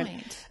different.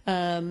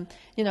 I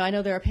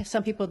know there are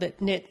some people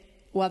that knit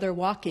while they're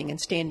walking and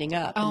standing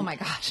up. Oh my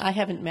gosh. I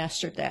haven't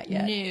mastered that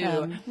yet.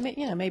 No.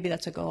 Maybe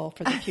that's a goal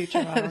for the future.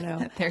 I don't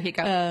know. There you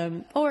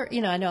go. Or,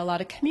 I know a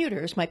lot of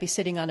commuters might be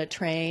sitting on a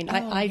train.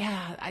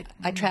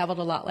 I traveled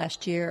a lot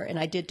last year, and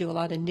I did do a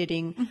lot of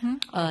knitting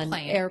on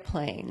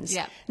airplanes.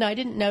 Yeah. Now, I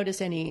didn't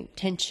notice any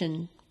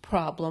tension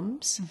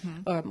problems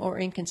or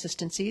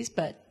inconsistencies,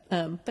 but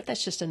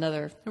that's just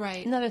another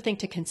thing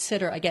to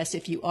consider, I guess,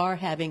 if you are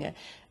having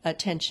a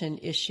tension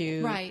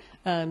issue. Right.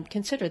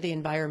 Consider the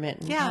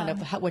environment and kind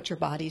of what your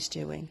body's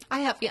doing.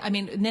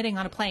 Knitting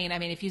on a plane,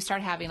 if you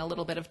start having a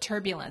little bit of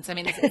turbulence,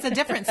 it's a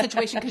different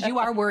situation because you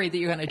are worried that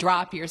you're going to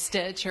drop your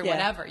stitch or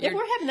whatever. If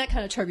we're having that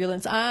kind of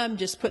turbulence, I'm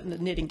just putting the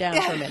knitting down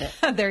for a minute.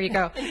 There you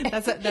go.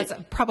 That's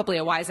probably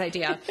a wise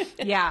idea.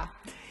 Yeah.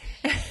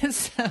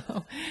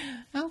 So,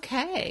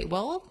 okay.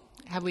 Well,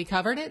 Have we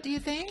covered it, do you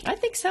think? I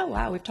think so.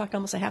 Wow, we've talked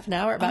almost a half an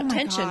hour about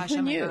tension. Who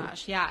oh my knew?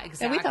 gosh. Yeah,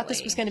 exactly. And we thought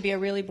this was going to be a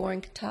really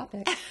boring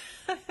topic.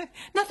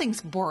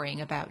 Nothing's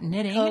boring about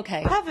knitting.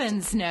 Okay.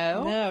 Heavens,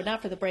 no. No,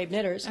 not for the brave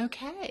knitters.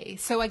 Okay.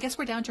 So I guess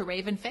we're down to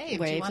rave and fave. Do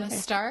you Rave want and to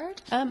fave.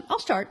 start? I'll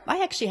start.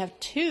 I actually have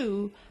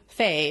two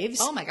faves.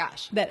 Oh my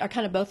gosh. That are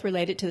kind of both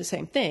related to the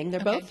same thing.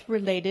 They're Okay. both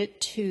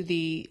related to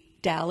the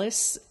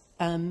Dallas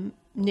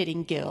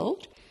Knitting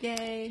Guild.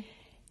 Yay.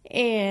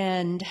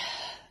 And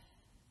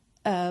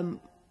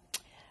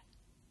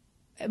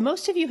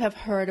most of you have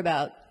heard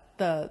about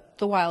the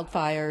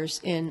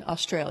wildfires in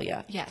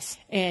Australia. Yes.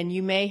 And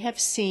you may have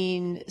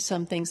seen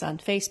some things on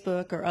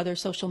Facebook or other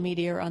social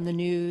media or on the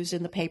news,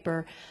 in the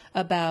paper,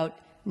 about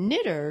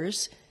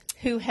knitters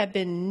who have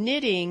been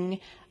knitting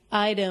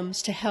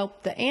items to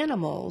help the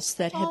animals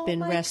that have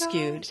been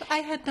rescued. Gosh, I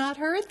had not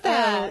heard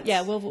that.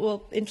 Yeah,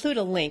 we'll include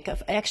a link.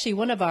 Actually,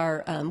 one of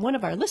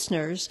our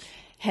listeners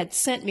had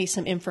sent me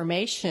some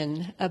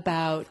information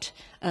about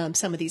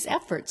some of these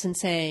efforts and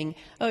saying,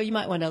 "Oh, you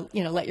might want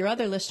to, let your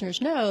other listeners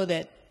know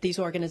that these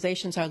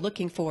organizations are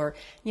looking for,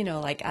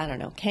 like, I don't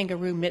know,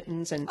 kangaroo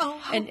mittens and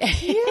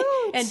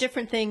and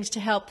different things to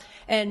help."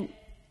 And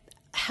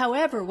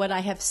however, what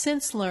I have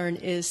since learned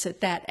is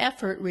that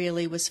effort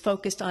really was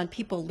focused on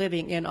people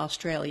living in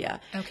Australia.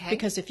 Okay.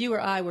 Because if you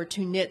or I were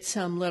to knit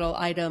some little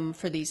item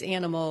for these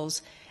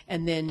animals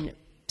and then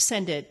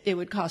send it, it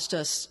would cost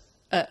us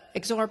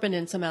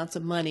exorbitant amounts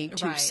of money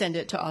to Right. send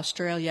it to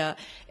Australia,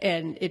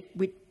 and it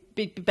would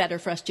be better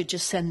for us to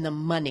just send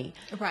them money.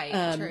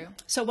 Right, true.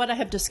 So what I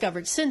have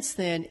discovered since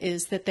then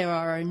is that there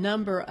are a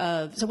number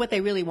of, so what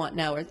they really want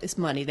now is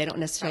money. They don't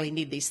necessarily Right.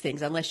 need these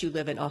things. Unless you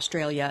live in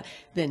Australia,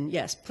 then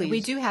yes, please. We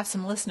do have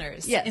some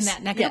listeners Yes, in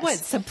that neck yes. of the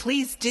woods, so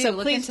please do So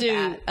look please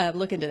into that.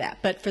 look into that.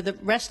 But for the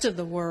rest of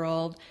the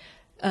world,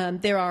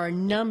 there are a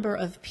number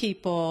of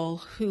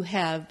people who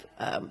have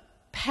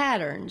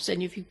patterns,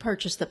 and if you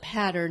purchase the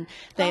pattern,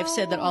 they have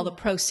said that all the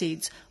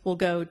proceeds will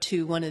go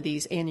to one of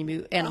these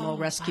animal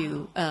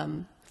rescue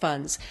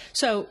funds.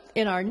 So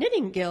in our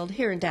knitting guild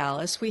here in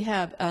Dallas, we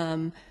have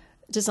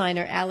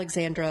designer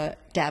Alexandra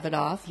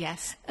Davidoff.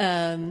 Yes.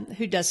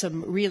 Who does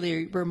some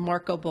really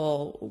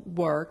remarkable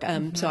work.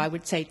 So I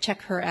would say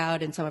check her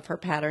out and some of her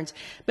patterns.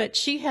 But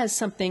she has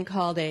something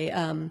called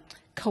a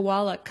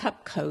koala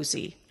cup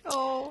cozy.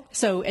 Oh.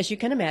 So as you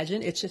can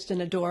imagine, it's just an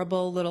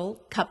adorable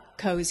little cup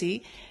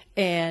cozy.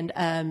 And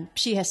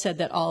she has said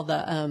that all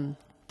the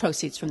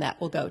proceeds from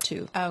that will go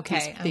to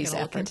Okay, these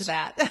I'm going to efforts. look into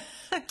that.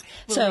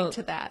 We'll So link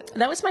to that.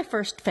 that was my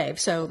first fave.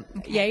 So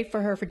yay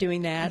for her for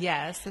doing that.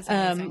 Yes, that's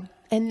amazing.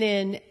 And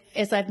then,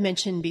 as I've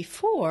mentioned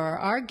before,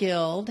 our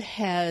guild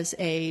has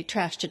a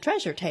trash to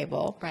treasure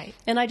table. Right.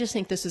 And I just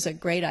think this is a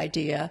great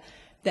idea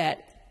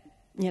that,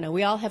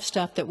 we all have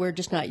stuff that we're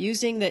just not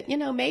using that,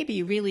 may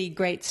be really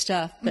great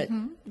stuff, but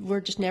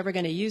we're just never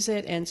going to use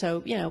it. And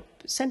so,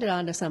 send it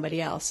on to somebody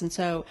else. And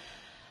so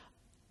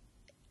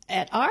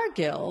at our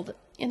guild,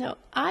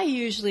 I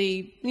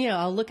usually,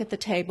 I'll look at the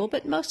table,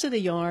 but most of the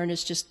yarn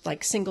is just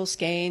like single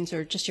skeins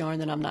or just yarn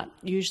that I'm not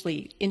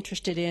usually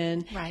interested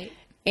in. Right.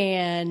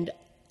 And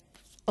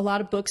a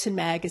lot of books and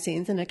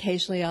magazines, and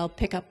occasionally I'll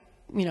pick up,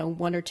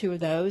 one or two of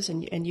those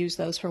and use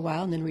those for a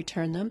while and then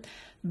return them.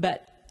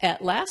 But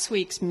at last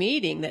week's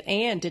meeting that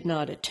Anne did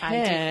not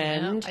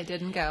attend, I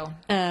didn't go.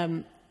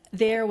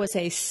 there was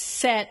a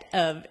set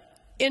of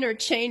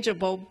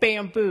interchangeable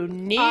bamboo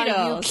needles.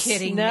 Are you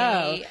kidding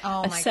me?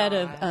 Oh, a my set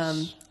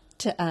gosh.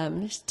 of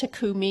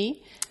Takumi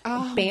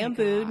Oh,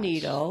 bamboo my gosh.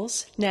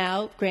 needles.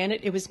 Now,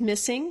 granted, it was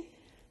missing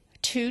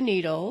 2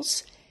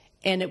 needles,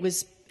 and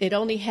it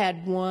only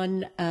had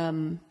one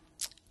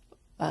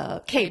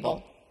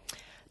cable.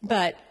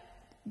 But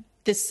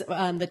this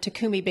the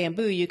Takumi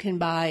bamboo, you can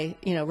buy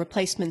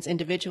replacements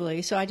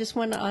individually. So I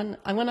went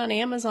on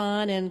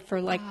Amazon, and for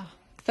like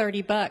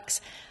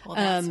 $30. Well,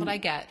 that's what I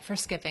get for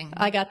skipping.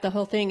 I got the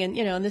whole thing, and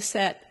and this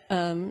set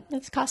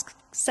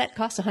set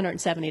costs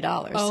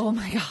 $170. Oh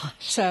my gosh.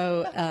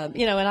 So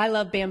and I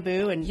love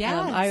bamboo, and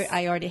Yes.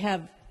 I already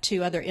have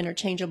 2 other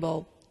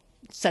interchangeable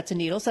sets of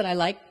needles that I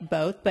like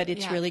both, but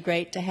it's Yeah. really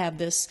great to have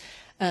this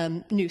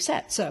new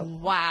set. So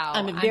Wow.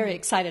 I'm very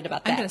excited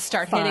about that. I'm going to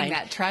start find. hitting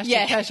that trash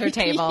to treasure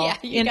table Yeah,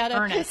 you in gotta,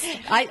 earnest.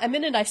 The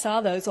minute I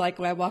saw those, like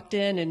when I walked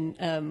in,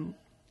 and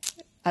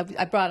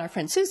I brought our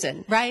friend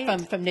Susan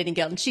Right. from Knitting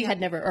Guild, and she had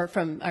never, or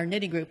from our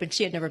knitting group, and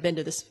she had never been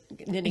to this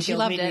Knitting She Guild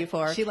loved meeting it.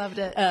 before. She loved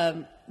it.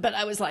 But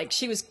I was like,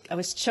 I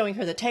was showing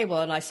her the table,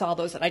 and I saw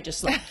those, and I just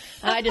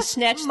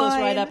snatched those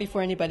right Mine. up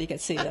before anybody could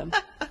see them.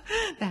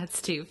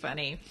 That's too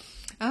funny.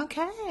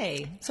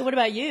 Okay. So what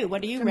about you?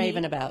 What are you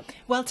raving about?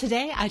 Well,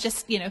 today I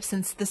just,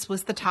 since this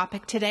was the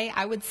topic today,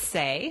 I would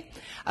say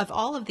of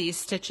all of these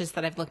stitches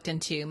that I've looked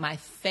into, my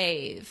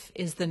fave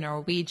is the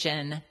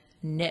Norwegian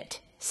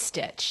knit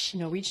stitch.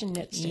 Norwegian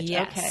knit stitch.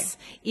 Yes. Okay.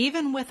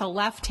 Even with a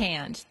left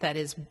hand that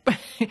is,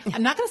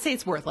 I'm not going to say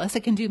it's worthless.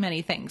 It can do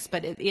many things,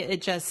 but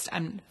it just,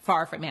 I'm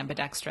far from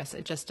ambidextrous.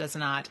 It just does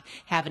not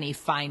have any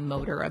fine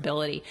motor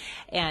ability.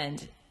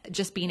 And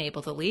just being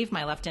able to leave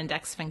my left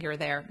index finger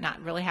there,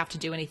 not really have to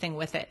do anything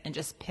with it, and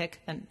just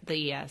pick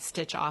the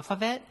stitch off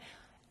of it,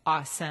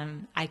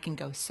 awesome. I can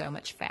go so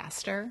much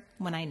faster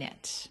when I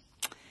knit.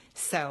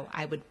 So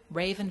I would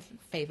rave and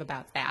fave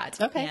about that.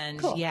 Okay, and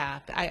cool. yeah,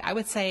 I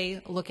would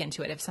say look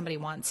into it if somebody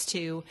wants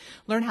to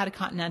learn how to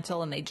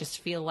continental and they just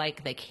feel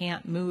like they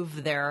can't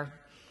move their,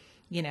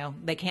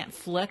 they can't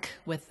flick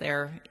with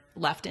their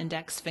left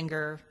index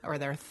finger or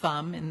their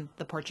thumb in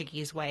the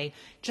Portuguese way.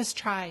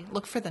 Just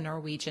look for the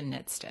Norwegian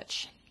knit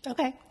stitch.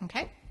 Okay.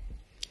 Okay.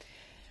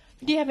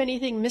 Do you have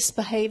anything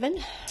misbehaving?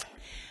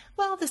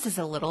 Well, this is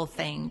a little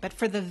thing, but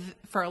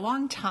for a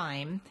long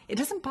time, it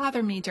doesn't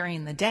bother me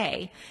during the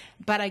day,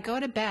 but I go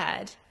to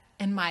bed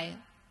and my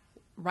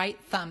right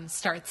thumb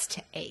starts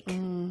to ache.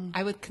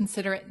 I would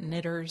consider it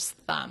knitter's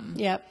thumb.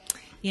 Yep.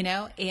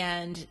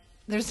 And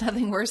there's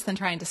nothing worse than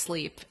trying to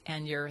sleep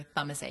and your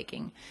thumb is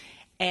aching.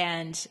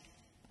 And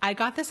I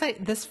got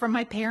this from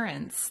my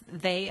parents.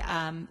 They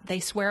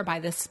swear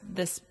by this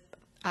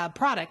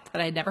product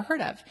that I'd never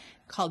heard of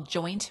called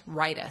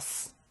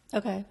Joint-Ritis.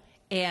 Okay.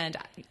 And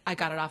I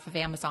got it off of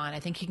Amazon.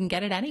 I think you can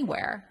get it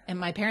anywhere. And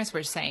my parents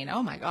were saying,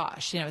 "Oh my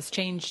gosh, it's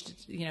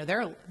changed,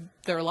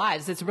 their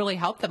lives. It's really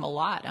helped them a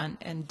lot on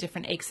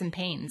different aches and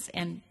pains."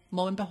 And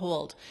lo and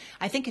behold,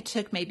 I think it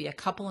took maybe a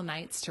couple of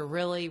nights to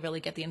really, really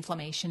get the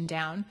inflammation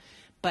down,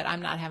 but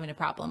I'm not having a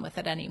problem with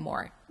it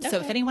anymore. Okay. So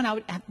if anyone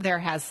out there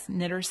has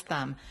knitter's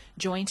thumb,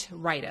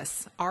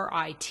 Joint-Ritis,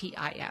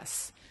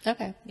 Ritis.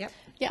 Okay. Yep.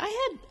 Yeah,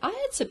 I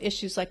had some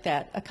issues like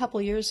that a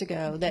couple years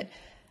ago that,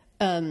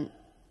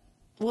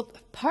 well,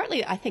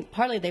 partly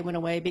they went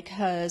away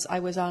because I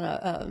was on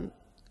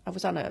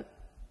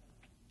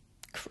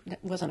it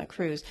wasn't a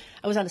cruise.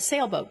 I was on a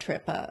sailboat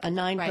trip, a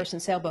 9-person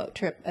sailboat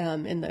trip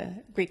in the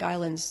Greek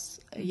islands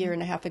a year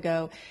and a half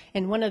ago.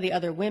 And one of the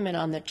other women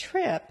on the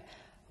trip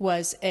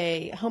was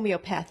a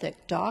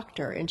homeopathic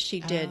doctor, and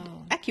she did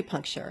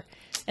acupuncture.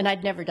 And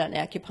I'd never done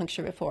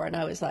acupuncture before, and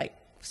I was like,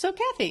 "So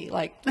Kathy,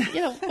 what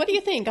do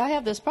you think? I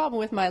have this problem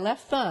with my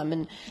left thumb."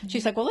 And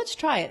she's like, "Well, let's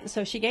try it." And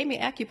so she gave me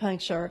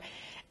acupuncture,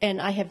 and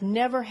I have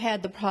never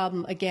had the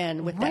problem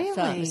again with that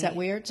thumb. Is that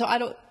weird? So I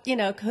don't,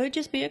 could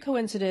just be a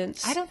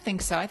coincidence. I don't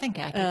think so. I think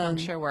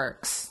acupuncture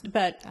works.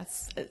 But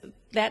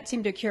that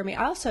seemed to cure me.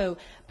 Also,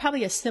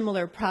 probably a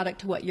similar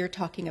product to what you're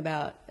talking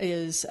about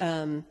is,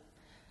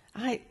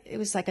 it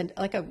was like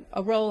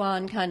a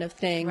roll-on kind of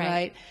thing,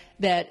 right?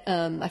 That,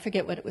 I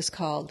forget what it was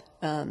called.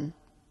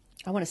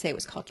 I want to say it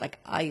was called like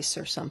ice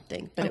or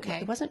something, but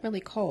it wasn't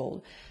really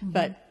cold,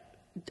 but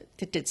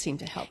it did seem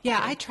to help. Yeah,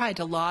 I tried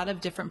a lot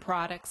of different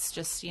products,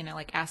 just,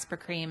 like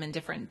Aspercreme and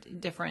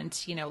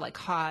different, like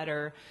hot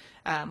or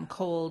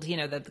cold,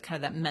 the kind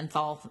of that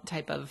menthol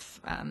type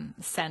of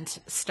scent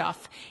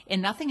stuff,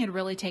 and nothing had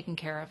really taken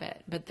care of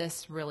it, but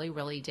this really,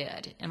 really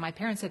did. And my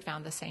parents had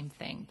found the same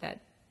thing,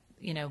 that,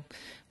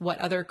 what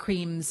other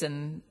creams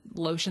and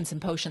lotions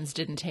and potions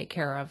didn't take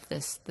care of,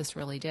 this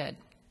really did.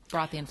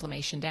 Brought the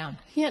inflammation down.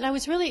 Yeah, and I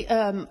was really,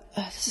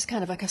 this is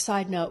kind of like a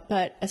side note,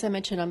 but as I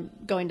mentioned, I'm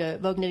going to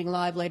Vogue Knitting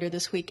Live later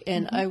this week,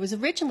 and I was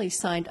originally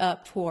signed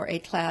up for a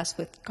class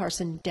with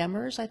Carson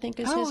Demers, I think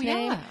is his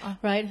name,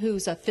 right,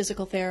 who's a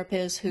physical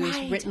therapist who's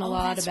written a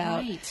lot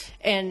about,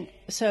 and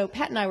so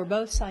Pat and I were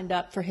both signed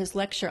up for his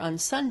lecture on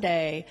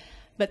Sunday,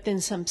 but then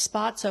some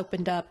spots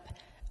opened up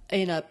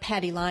in a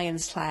Patty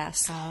Lyons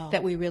class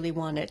that we really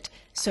wanted,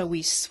 so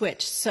we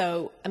switched.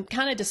 So I'm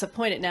kind of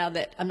disappointed now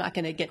that I'm not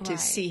going to get to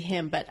see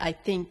him, but I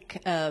think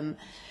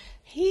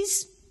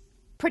he's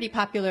pretty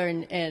popular,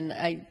 and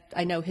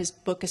I know his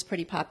book is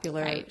pretty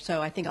popular, so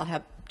I think I'll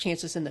have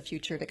chances in the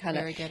future to kind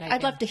of,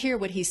 I'd love to hear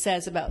what he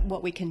says about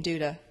what we can do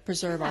to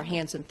preserve our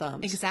hands and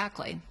thumbs.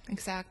 Exactly.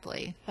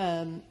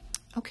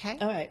 Okay.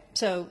 All right,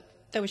 so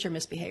that was your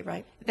misbehave,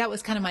 right? That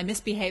was kind of my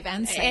misbehave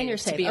and save, and your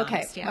save. To be okay.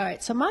 honest. Yeah. All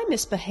right. So my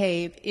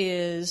misbehave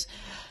is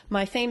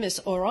my famous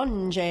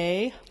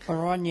Oranje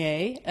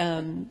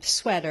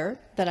sweater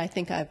that I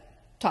think I've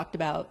talked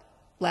about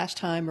last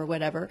time or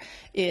whatever.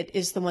 It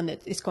is the one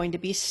that is going to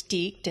be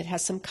steeked. It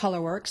has some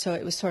color work, so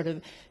it was sort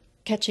of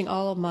catching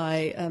all of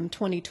my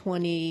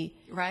 2020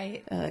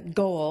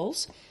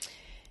 goals.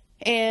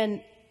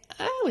 And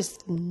I was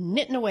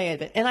knitting away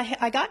at it, and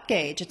I got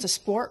gauge. It's a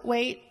sport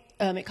weight.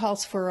 It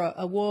calls for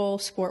a wool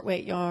sport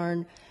weight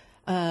yarn.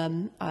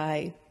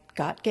 I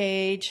got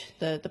gauge.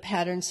 The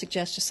pattern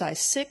suggests a size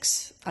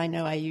 6. I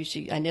know I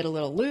knit a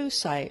little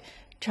loose. I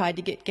tried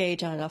to get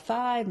gauge on a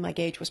 5. My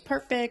gauge was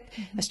perfect.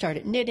 I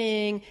started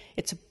knitting.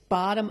 It's a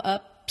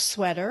bottom-up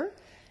sweater.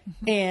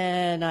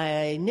 And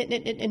I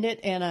knit,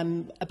 and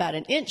I'm about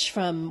an inch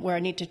from where I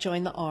need to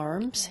join the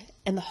arms.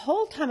 And the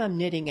whole time I'm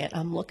knitting it,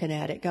 I'm looking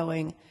at it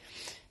going,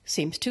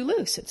 seems too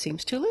loose. It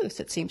seems too loose.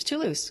 It seems too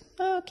loose.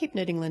 Oh, keep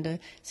knitting, Linda.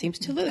 Seems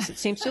too loose. It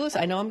seems too loose.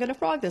 I know I'm going to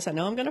frog this.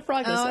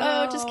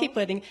 Oh, just keep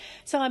knitting.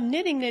 So I'm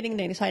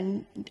knitting.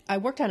 So I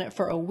worked on it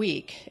for a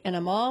week, and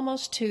I'm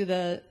almost to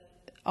the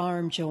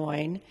arm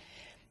join,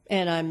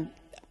 and I'm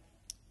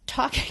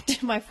talking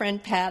to my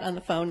friend Pat on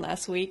the phone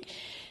last week,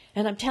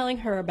 and I'm telling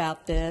her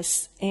about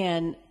this,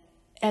 and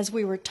as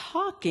we were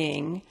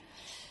talking,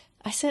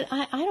 I said,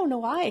 I don't know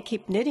why I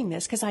keep knitting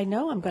this, because I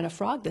know I'm going to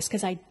frog this,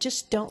 because I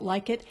just don't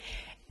like it.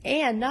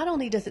 And not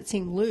only does it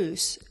seem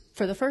loose,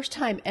 for the first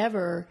time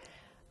ever,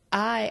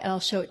 I'll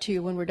show it to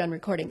you when we're done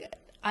recording,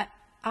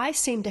 I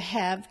seem to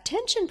have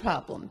tension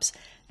problems.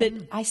 That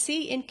I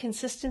see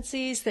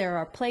inconsistencies. There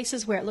are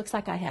places where it looks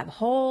like I have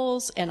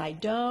holes and I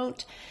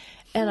don't.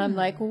 And I'm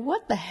like,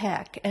 what the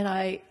heck?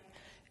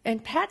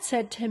 And Pat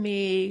said to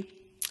me,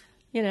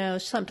 you know,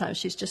 sometimes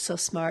she's just so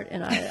smart,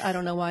 and I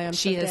don't know why I'm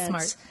She so is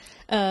dense.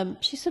 smart.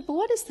 She said, but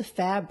what is the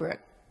fabric?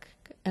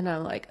 And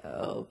I'm like,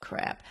 oh,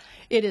 crap.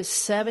 It is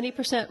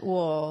 70%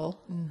 wool,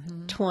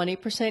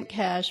 20%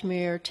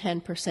 cashmere,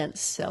 10%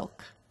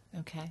 silk.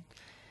 Okay.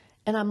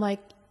 And I'm like,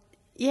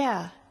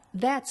 yeah,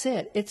 that's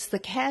it. It's the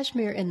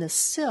cashmere and the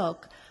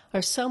silk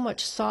are so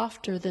much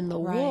softer than the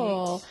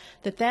wool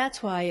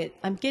that's why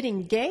I'm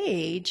getting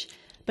gauge,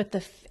 but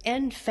the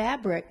end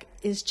fabric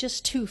is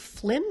just too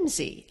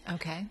flimsy.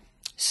 Okay.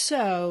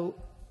 So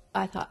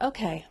I thought,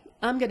 okay,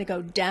 I'm going to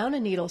go down a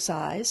needle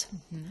size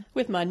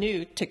with my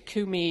new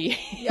Takumi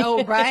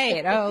Oh,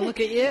 right. Oh, look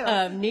at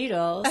you.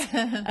 needles,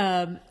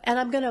 and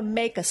I'm going to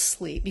make a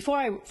sleeve. Before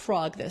I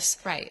frog this,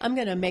 Right. I'm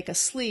going to make a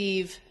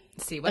sleeve.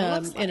 See what it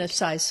looks like. In a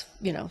size,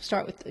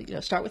 start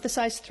with the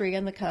size 3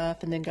 on the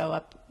cuff, and then go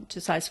up to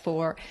size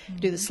 4,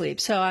 do the sleeve.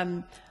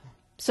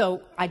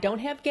 So I don't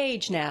have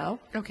gauge now,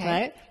 Okay.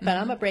 right? But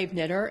I'm a brave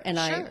knitter, and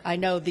Sure. I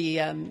know the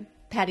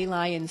Patty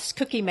Lyons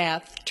cookie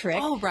math trick.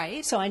 Oh,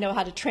 right. So I know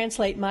how to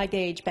translate my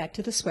gauge back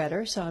to the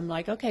sweater. So I'm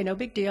like, okay, no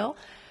big deal.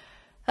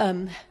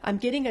 I'm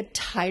getting a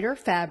tighter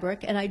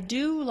fabric, and I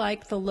do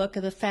like the look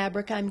of the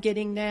fabric I'm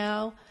getting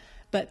now.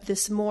 But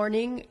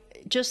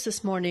just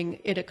this morning,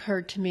 it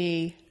occurred to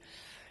me,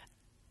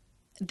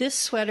 this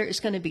sweater is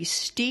going to be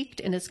steeked,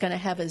 and it's going to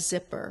have a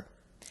zipper.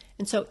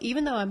 And so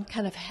even though I'm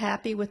kind of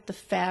happy with the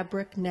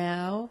fabric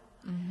now,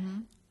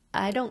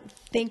 I don't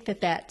think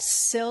that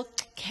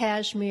silk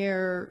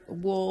cashmere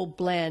wool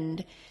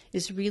blend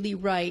is really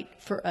right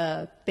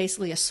for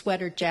basically a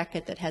sweater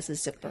jacket that has a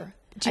zipper.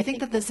 Do you think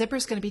that the zipper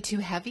is going to be too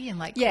heavy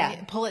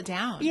and pull it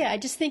down? Yeah, I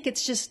just think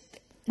it's just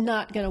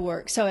not going to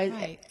work. So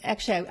Right. I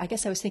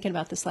guess I was thinking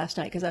about this last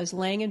night, because I was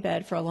laying in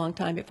bed for a long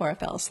time before I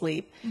fell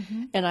asleep.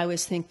 And I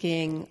was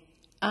thinking,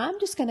 I'm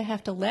just going to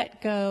have to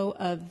let go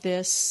of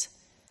this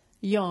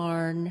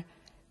yarn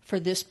for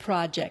this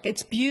project.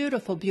 It's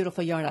beautiful,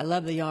 beautiful yarn. I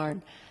love the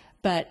yarn.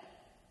 But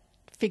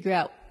figure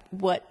out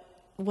what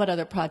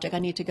other project. I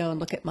need to go and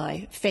look at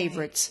my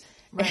favorites.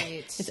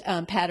 Right.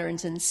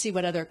 Patterns, and see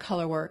what other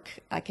color work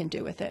I can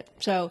do with it.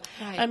 So,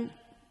 Right.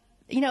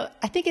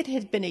 I think it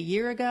had been a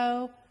year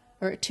ago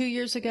or 2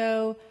 years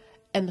ago,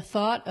 and the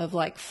thought of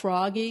like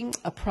frogging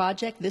a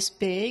project this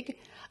big,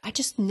 I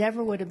just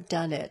never would have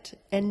done it.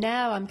 And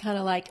now I'm kind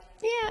of like,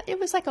 yeah, it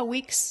was like a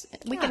week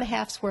and a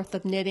half's worth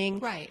of knitting.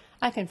 Right.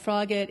 I can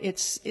frog it.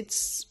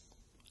 It's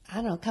I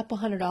don't know, a couple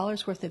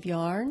 $100 worth of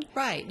yarn.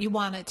 Right. You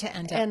want it to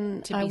end up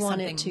And to be I want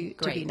something it to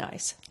great. be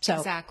nice. So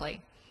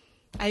Exactly.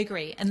 I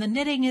agree. And the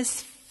knitting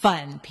is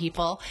fun,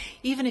 people.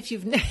 Even if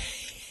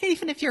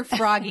you're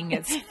frogging,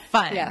 it's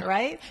fun, Yeah.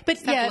 right? But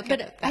Just have to yeah, look at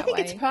but it I that think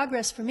way. it's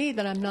progress for me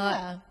that I'm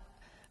not.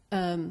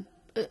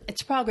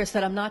 It's progress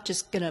that I'm not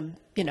just gonna,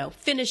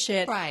 finish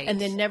it Right.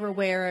 and then never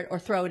wear it or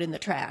throw it in the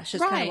trash.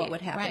 Is kind of Right, what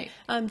would happen. right.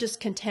 I'm just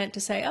content to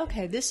say,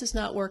 okay, this is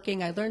not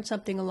working. I learned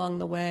something along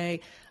the way.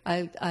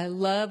 I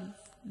love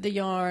the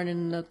yarn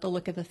and the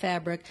look of the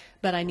fabric,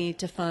 but I need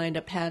to find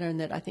a pattern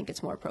that I think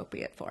it's more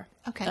appropriate for.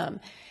 Okay.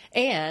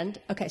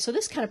 So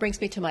this kind of brings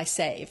me to my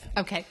save.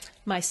 Okay.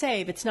 My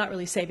save, it's not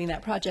really saving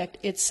that project.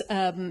 It's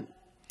kind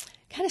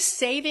of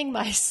saving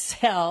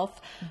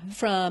myself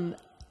from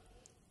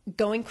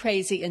going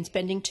crazy and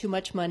spending too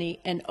much money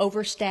and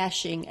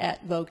overstashing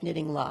at Vogue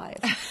Knitting Live.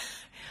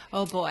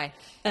 Oh boy.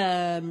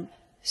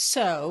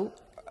 So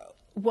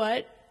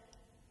what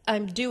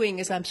I'm doing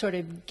is I'm sort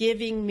of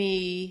giving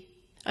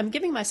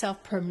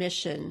myself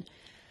permission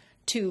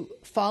to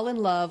fall in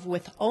love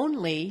with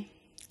only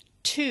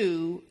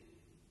 2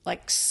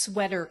 like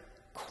sweater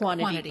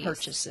quantity Quantities.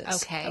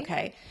 purchases. Okay.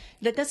 Okay.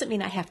 That doesn't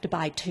mean I have to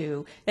buy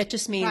 2. That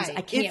just means Right.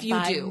 I can't If you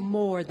buy do.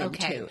 more than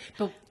Okay. 2.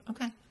 But,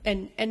 okay.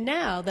 And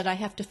now that I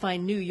have to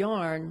find new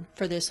yarn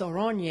for this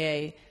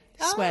Oranje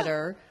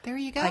sweater, there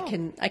you go. I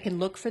can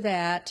look for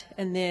that,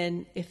 and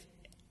then if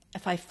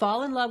I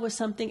fall in love with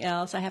something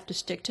else, I have to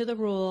stick to the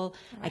rule.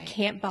 I Right.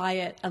 can't buy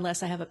it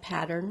unless I have a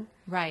pattern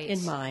Right.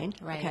 in mind.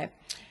 Right. Okay.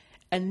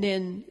 And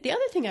then the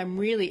other thing I'm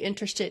really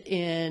interested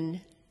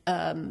in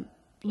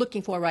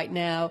looking for right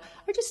now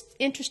are just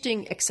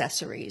interesting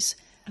accessories.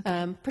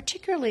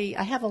 Particularly,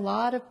 I have a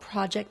lot of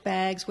project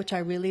bags, which I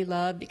really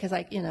love because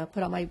I,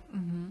 put all my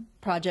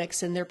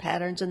projects and their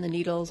patterns and the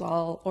needles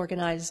all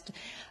organized.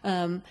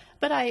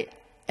 But I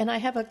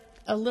have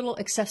a little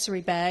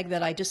accessory bag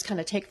that I just kind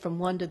of take from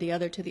one to the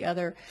other to the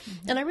other.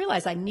 And I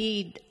realize I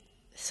need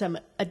some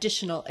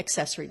additional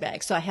accessory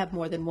bags. So I have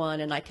more than one,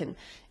 and I can,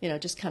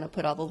 just kind of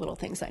put all the little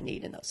things I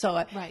need in those. So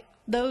Right.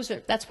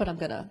 that's what I'm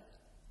going to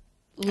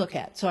look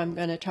at. So I'm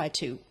going to try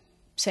to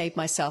save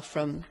myself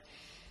from,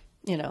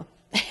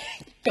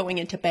 going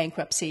into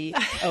bankruptcy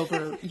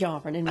over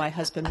yarn, and my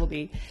husband will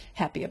be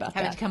happy about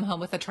Having that. to come home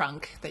with a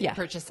trunk that you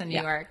purchased in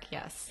New York.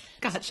 Yes.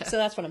 Gotcha. So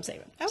that's what I'm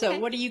saving. Okay. So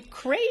what are you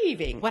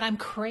craving? What I'm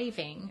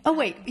craving. Oh,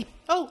 wait.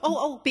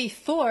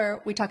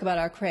 Before we talk about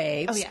our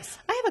craves. Oh, yes.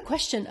 I have a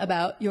question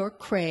about your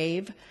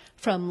crave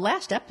from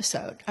last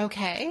episode.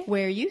 Okay.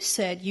 Where you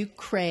said you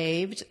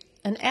craved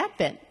an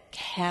advent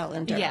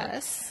calendar.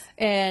 Yes.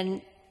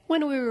 And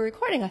when we were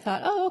recording, I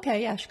thought, oh,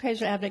 okay, yeah, she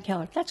craves an advent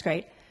calendar. That's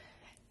great.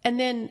 And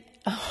then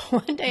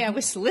one day I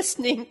was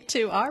listening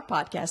to our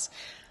podcast,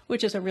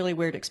 which is a really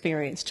weird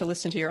experience to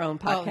listen to your own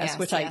podcast, yes,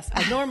 which yes.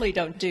 I normally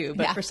don't do.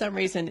 But Yeah. for some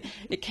reason,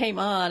 it came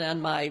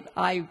on my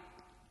iPod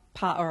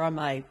or on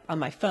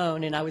my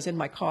phone, and I was in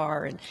my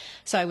car, and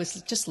so I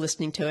was just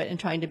listening to it and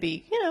trying to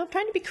be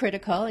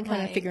critical and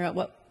kind of Right. figure out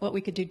what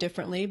we could do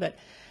differently. But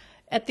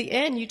at the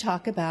end, you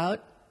talk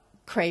about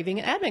craving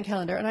an advent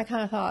calendar, and I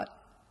kind of thought,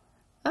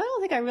 I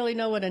don't think I really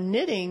know what a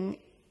knitting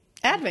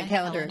advent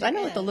calendar is. I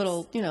know what the is.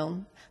 little,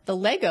 the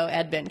Lego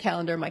advent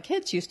calendar my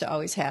kids used to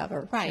always have,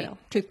 or, Right.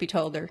 truth be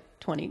told, they're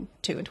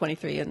 22 and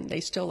 23 and they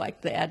still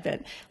like the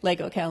advent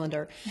Lego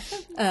calendar.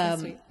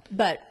 Sweet.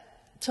 But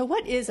so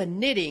what is a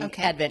knitting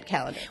advent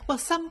calendar? Well,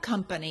 some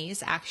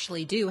companies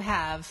actually do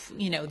have,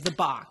 the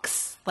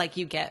box like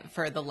you get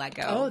for the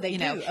Lego. Oh, they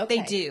do? Okay.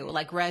 They do.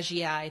 Like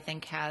Regia, I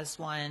think, has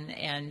one,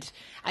 and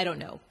I don't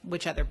know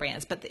which other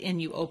brands, but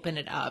and you open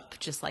it up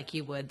just like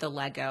you would the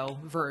Lego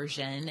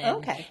version,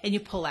 and, and you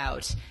pull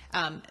out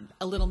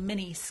a little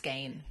mini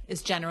skein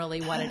is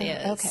generally what it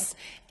is. Okay.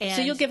 And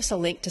So you'll give us a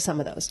link to some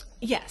of those.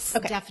 Yes,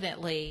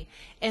 definitely.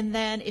 And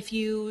then if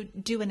you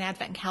do an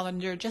advent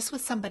calendar just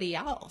with somebody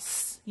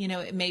else,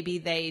 maybe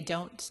they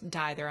don't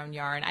dye their own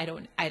yarn. I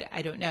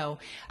don't know.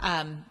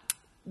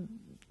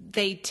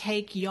 They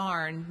take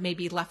yarn,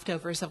 maybe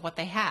leftovers of what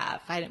they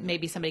have.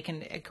 Maybe somebody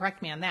can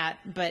correct me on that,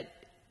 but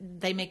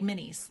they make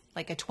minis,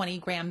 like a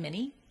 20-gram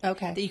mini.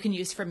 Okay. That you can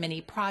use for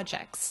mini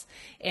projects.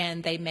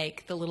 And they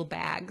make the little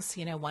bags,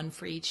 one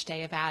for each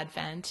day of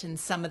Advent. And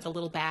some of the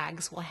little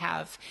bags will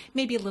have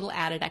maybe a little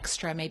added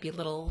extra, maybe a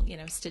little,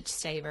 stitch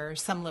saver,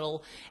 some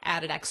little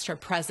added extra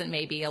present.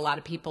 Maybe a lot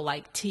of people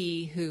like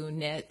tea who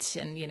knit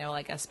and,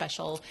 like a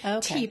special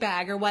tea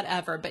bag or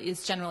whatever. But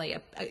it's generally,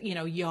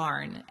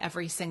 yarn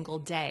every single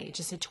day,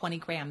 just a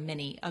 20-gram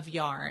mini of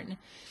yarn.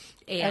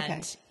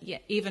 And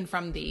even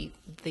from the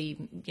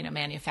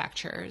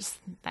manufacturers,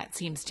 that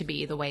seems to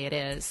be the way it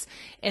is.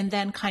 And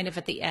then kind of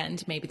at the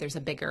end, maybe there's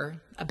a bigger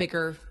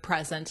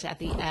present at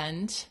the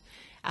end.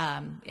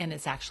 And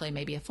it's actually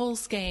maybe a full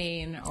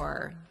skein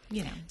or,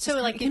 so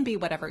like it can be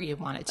whatever you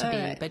want it to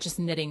be, but just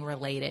knitting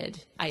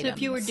related items. So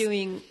if you were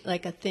doing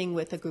like a thing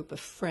with a group of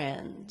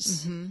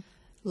friends,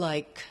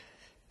 like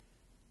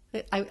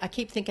I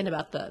keep thinking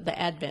about the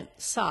Advent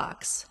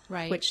socks,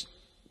 Right. which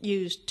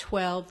use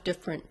 12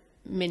 different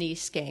mini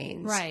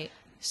skeins. Right.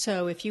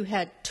 So if you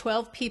had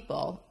 12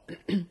 people,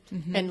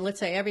 and let's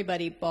say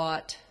everybody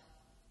bought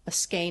a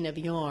skein of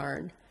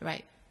yarn,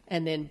 Right.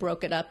 and then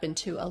broke it up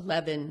into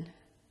 11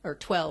 or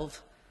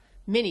 12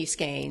 mini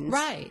skeins,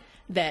 Right.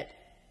 that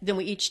then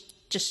we each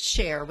just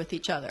share with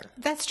each other.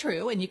 That's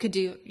true. And you could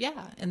do,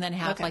 and then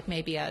have like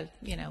maybe a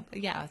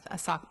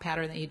sock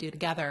pattern that you do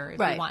together if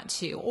you want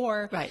to.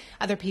 Or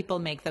other people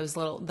make those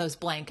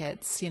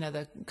blankets,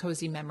 the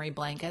cozy memory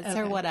blankets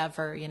or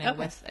whatever,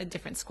 with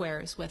different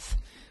squares with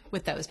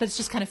those. But it's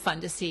just kind of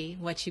fun to see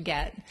what you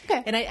get.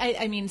 Okay. And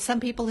I mean, some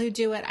people who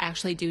do it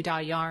actually do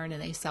dye yarn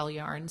and they sell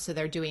yarn. So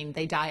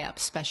they dye up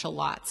special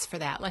lots for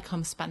that. Like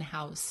Homespun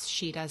House,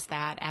 she does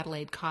that.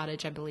 Adelaide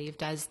Cottage, I believe,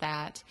 does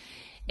that.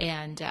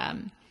 And,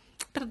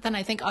 but then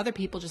I think other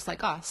people just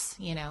like us,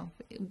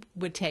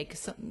 would take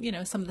some,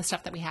 some of the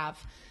stuff that we have,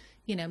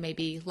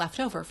 maybe left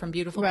over from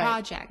beautiful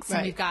projects.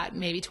 And we've got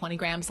maybe 20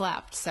 grams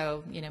left.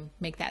 So,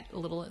 make that a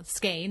little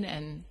skein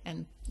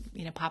and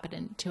pop it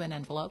into an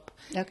envelope.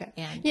 Okay.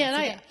 And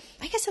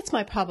I guess that's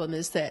my problem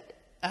is that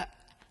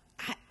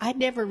I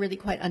never really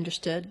quite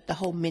understood the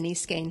whole mini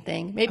skein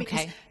thing. Maybe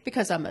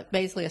because I'm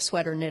basically a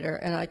sweater knitter,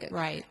 and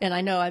and I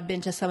know I've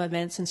been to some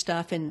events and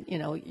stuff, and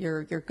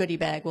your goodie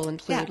bag will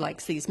include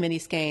like these mini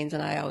skeins,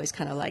 and I always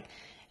kind of like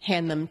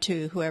hand them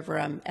to whoever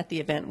I'm at the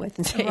event with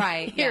and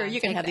say, here,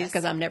 you can have these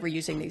because I'm never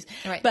using these.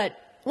 Right. But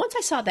once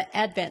I saw the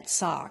Advent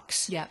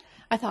socks,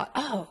 I thought,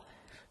 oh,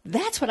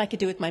 that's what I could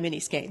do with my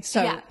mini skeins.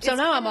 So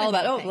now I'm all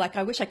about,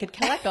 I wish I could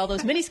collect all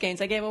those mini skeins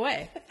I gave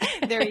away.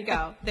 There you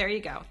go. There you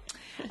go.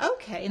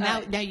 Okay,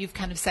 now you've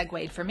kind of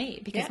segued for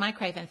me because my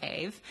crave and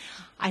fave,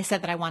 I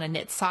said that I want to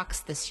knit socks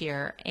this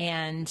year,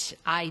 and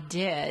I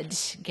did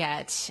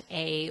get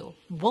a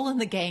Wool and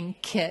the Gang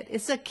kit.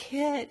 It's a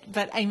kit,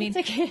 but I mean,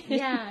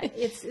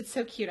 it's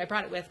so cute. I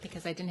brought it with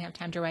because I didn't have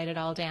time to write it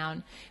all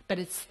down, but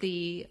it's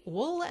the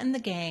Wool and the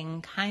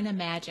Gang kind of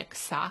magic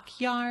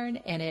sock yarn,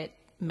 and it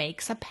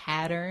makes a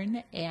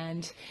pattern,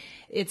 and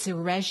it's a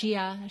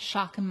Regia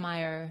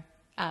Schockenmeyer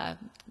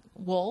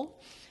wool.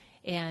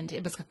 And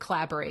it was a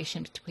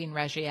collaboration between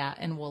Regia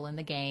and Wool and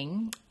the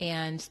Gang.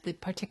 And the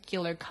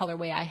particular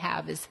colorway I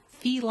have is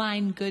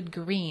Feline Good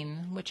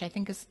Green, which I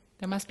think is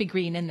There must be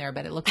green in there,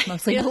 but it looks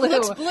mostly It blue.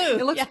 looks blue.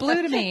 It looks Yeah.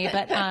 blue to me,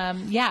 but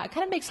yeah, it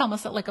kind of makes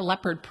almost like a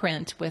leopard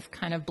print with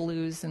kind of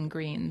blues and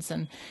greens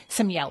and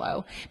some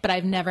yellow. But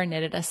I've never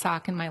knitted a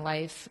sock in my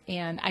life,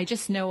 and I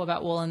just know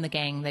about Wool and the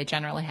Gang. They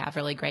generally have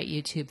really great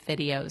YouTube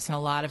videos and a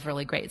lot of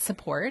really great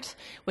support,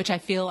 which I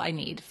feel I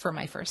need for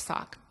my first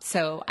sock.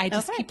 So I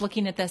just keep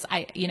looking at this.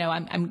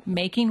 I'm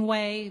making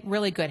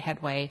really good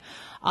headway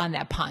on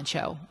that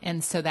poncho.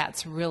 And so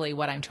that's really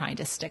what I'm trying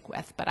to stick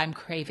with. But I'm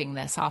craving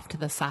this off to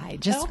the side,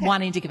 just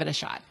wanting to give it a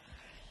shot.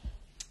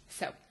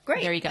 So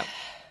Great. there you go.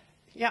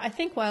 Yeah, I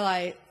think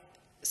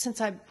since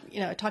I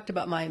talked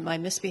about my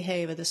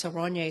misbehave of this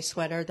Aronye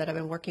sweater that I've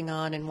been working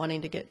on and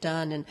wanting to get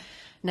done, and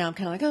now I'm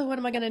kind of like, oh, what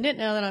am I going to knit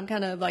now that I'm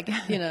kind of like,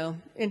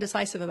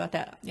 indecisive about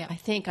that? Yeah. I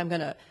think I'm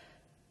going to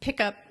pick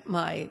up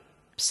my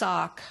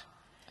sock,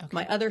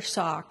 my other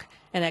sock,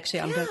 and actually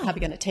I'm probably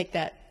going to take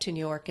that to New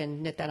York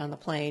and knit that on the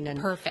plane and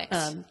Perfect.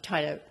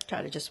 Try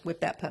to just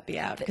whip that puppy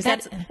out, because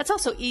that's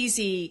also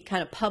easy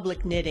kind of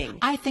public knitting.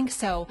 I think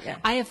so. Yeah.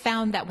 I have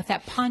found that with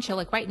that poncho,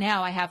 like right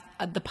now I have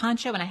the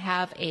poncho and I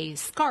have a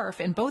scarf,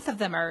 and both of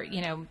them are,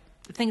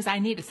 things I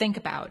need to think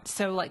about.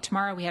 So like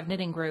tomorrow we have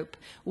knitting group.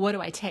 What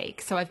do I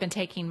take? So I've been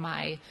taking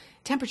my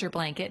temperature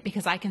blanket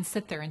because I can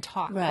sit there and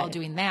talk while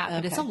doing that,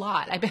 but it's a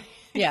lot.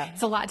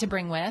 It's a lot to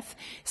bring with.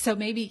 So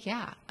maybe,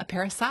 a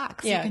pair of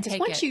socks. Yeah, you can because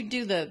take once you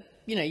do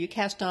you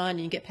cast on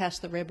and you get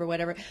past the rib or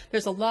whatever,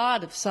 there's a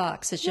lot of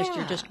socks. It's just,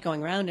 you're just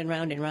going round and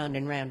round and round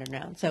and round and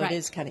round. So Right. it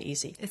is kind of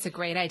easy. It's a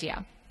great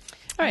idea.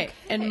 All right.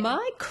 And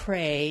my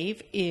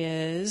crave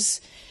is,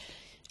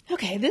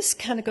 this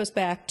kind of goes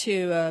back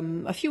to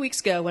a few weeks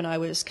ago when I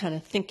was kind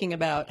of thinking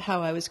about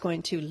how I was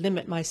going to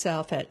limit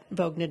myself at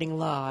Vogue Knitting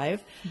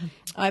Live. Mm-hmm.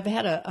 I've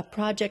had a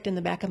project in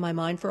the back of my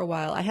mind for a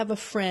while. I have a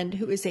friend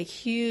who is a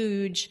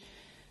huge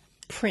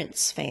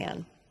Prince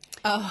fan.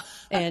 Oh.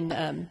 And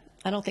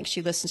I don't think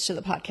she listens to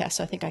the podcast,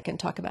 so I think I can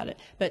talk about it.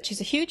 But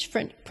she's a huge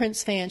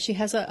Prince fan. She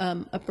has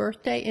a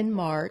birthday in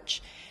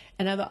March,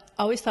 and I've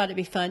always thought it'd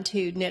be fun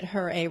to knit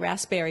her a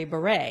raspberry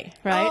beret,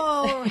 right?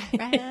 Oh,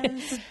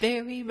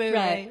 raspberry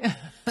beret.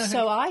 Right.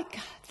 So I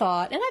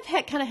thought, and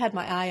I've kind of had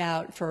my eye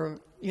out for,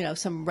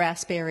 some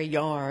raspberry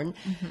yarn.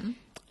 Mm-hmm.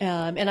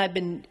 And I've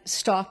been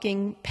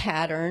stalking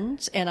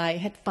patterns, and I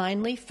had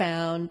finally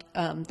found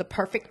the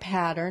perfect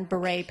pattern,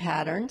 beret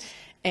pattern.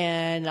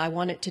 And I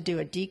wanted to do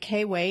a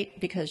DK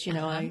weight because,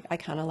 I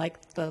kind of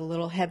like the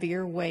little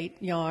heavier weight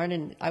yarn,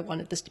 and I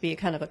wanted this to be a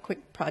kind of a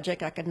quick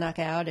project I could knock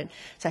out. And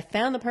so I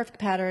found the perfect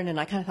pattern, and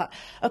I kind of thought,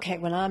 okay,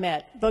 when I'm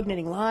at Vogue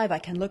Knitting Live, I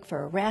can look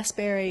for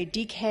raspberry,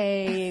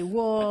 DK,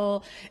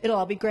 wool. It'll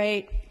all be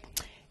great.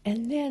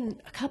 And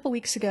then a couple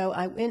weeks ago,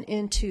 I went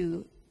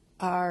into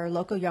our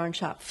local yarn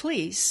shop,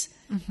 Fleece,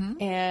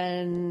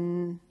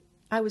 and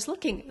I was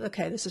looking,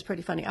 this is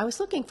pretty funny. I was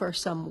looking for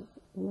some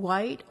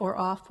white or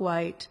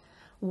off-white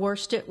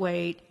worsted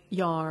weight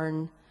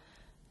yarn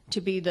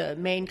to be the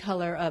main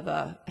color of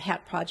a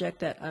hat project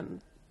that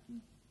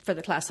for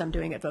the class I'm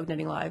doing at Vogue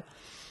Knitting Live.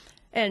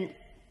 And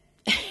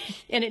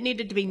it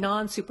needed to be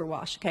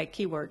non-superwash,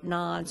 keyword,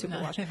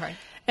 non-superwash. Right.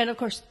 And of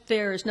course,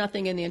 there is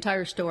nothing in the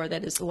entire store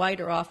that is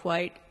white or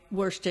off-white,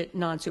 worsted,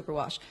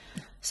 non-superwash.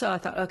 So I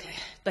thought,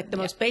 the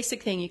most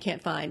basic thing you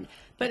can't find.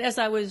 But as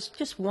I was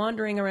just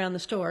wandering around the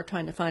store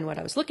trying to find what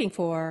I was looking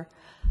for,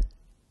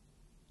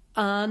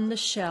 on the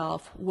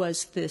shelf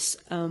was this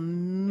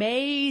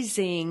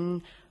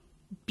amazing,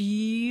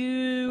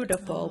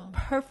 beautiful,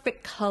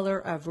 perfect color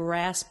of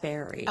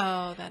raspberry.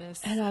 Oh, that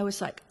is. And I was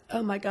like,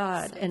 oh my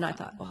God. And I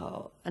thought,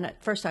 well, and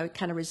at first I would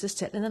kind of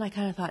resist it. And then I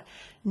kind of thought,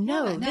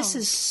 no, this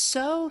is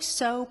so,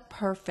 so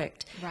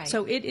perfect. Right.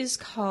 So it is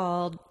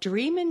called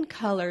Dreamin'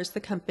 Colors,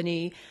 the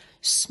company,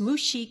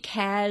 Smooshy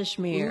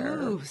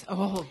Cashmere. Ooh.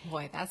 Oh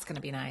boy, that's going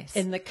to be nice.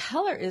 And the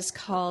color is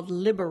called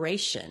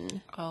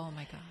Liberation. Oh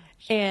my gosh.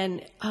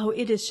 And,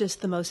 it is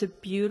just the most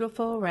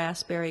beautiful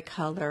raspberry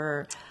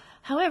color.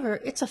 However,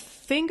 it's a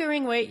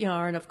fingering weight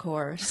yarn, of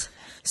course.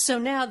 So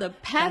now the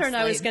pattern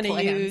I was going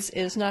to use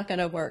is not going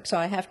to work. So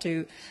I have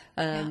to,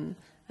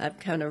 I've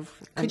kind of...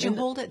 Could you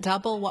hold it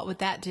double? What would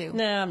that do?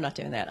 No, I'm not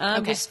doing that.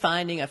 I'm just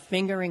finding a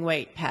fingering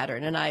weight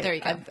pattern. And There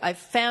you go. I've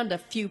found a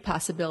few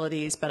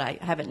possibilities, but I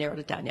haven't narrowed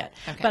it down yet.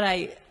 Okay.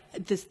 But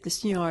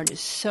this yarn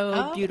is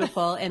so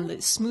beautiful, and the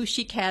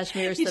smooshy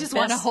cashmere is You the just best.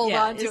 want to hold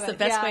on to it's the it.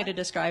 best Yeah. way to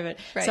describe it.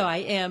 Right. So I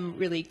am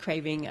really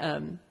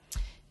craving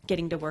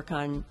getting to work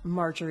on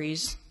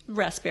Marjorie's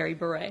raspberry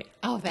beret.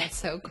 Oh, that's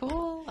so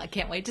cool. I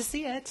can't wait to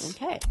see it.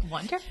 Okay.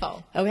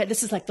 Wonderful.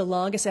 This is like the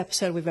longest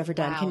episode we've ever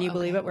done. Wow, Can you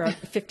believe it? We're at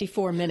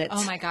 54 minutes.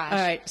 Oh, my gosh. All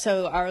right.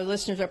 So our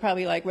listeners are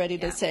probably like ready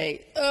to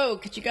say, oh,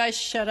 could you guys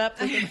shut up?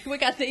 We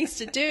got things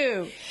to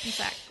do.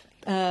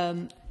 Exactly.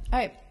 All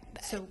right.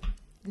 So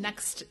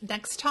next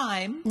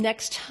time.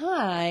 Next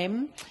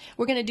time,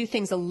 we're going to do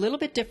things a little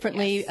bit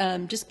differently,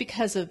 just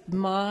because of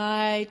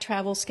my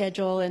travel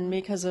schedule and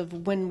because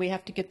of when we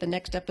have to get the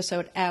next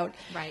episode out.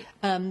 Right.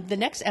 The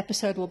next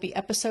episode will be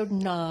episode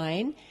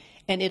 9,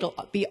 and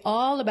it'll be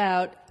all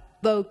about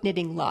Vogue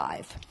Knitting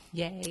Live.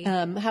 Yay.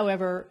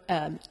 However,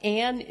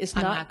 Anne is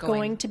not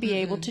going to be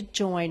able to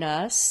join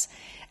us.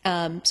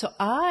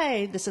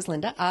 This is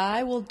Linda,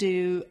 I will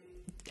do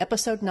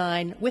episode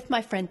 9 with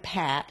my friend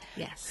Pat,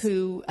 Yes.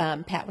 who,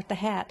 Pat with the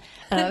hat,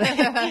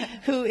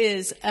 who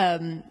is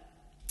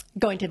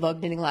going to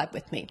Vogue Knitting Live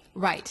with me.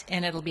 Right,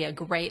 and it'll be a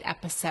great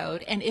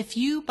episode. And if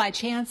you, by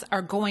chance,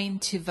 are going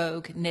to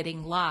Vogue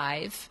Knitting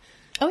Live,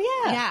 Oh,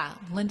 yeah. yeah,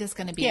 Linda's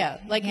going to be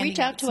Like handing reach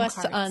out to some us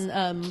cards.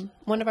 on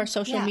one of our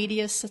social Yeah.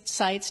 media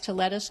sites to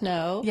let us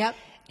know. Yep.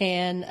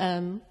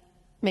 And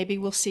maybe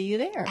we'll see you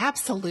there.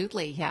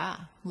 Absolutely, yeah.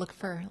 Look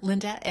for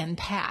Linda and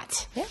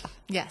Pat. Yeah.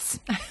 Yes.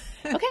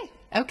 Okay.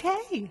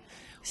 Okay.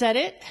 Is that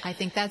it? I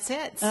think that's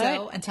it. All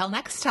So right. until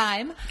next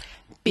time,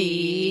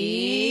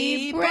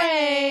 Be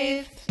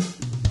brave.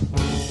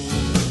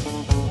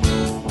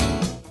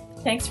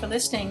 Thanks for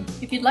listening.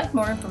 If you'd like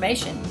more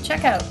information,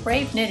 check out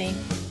Brave Knitting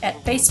at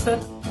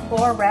Facebook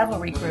or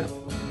Ravelry Group.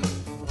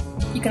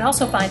 You can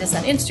also find us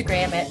on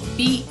Instagram at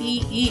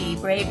BEE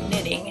Brave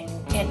Knitting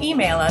and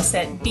email us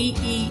at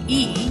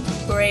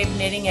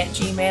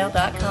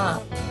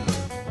beebraveKnitting@gmail.com.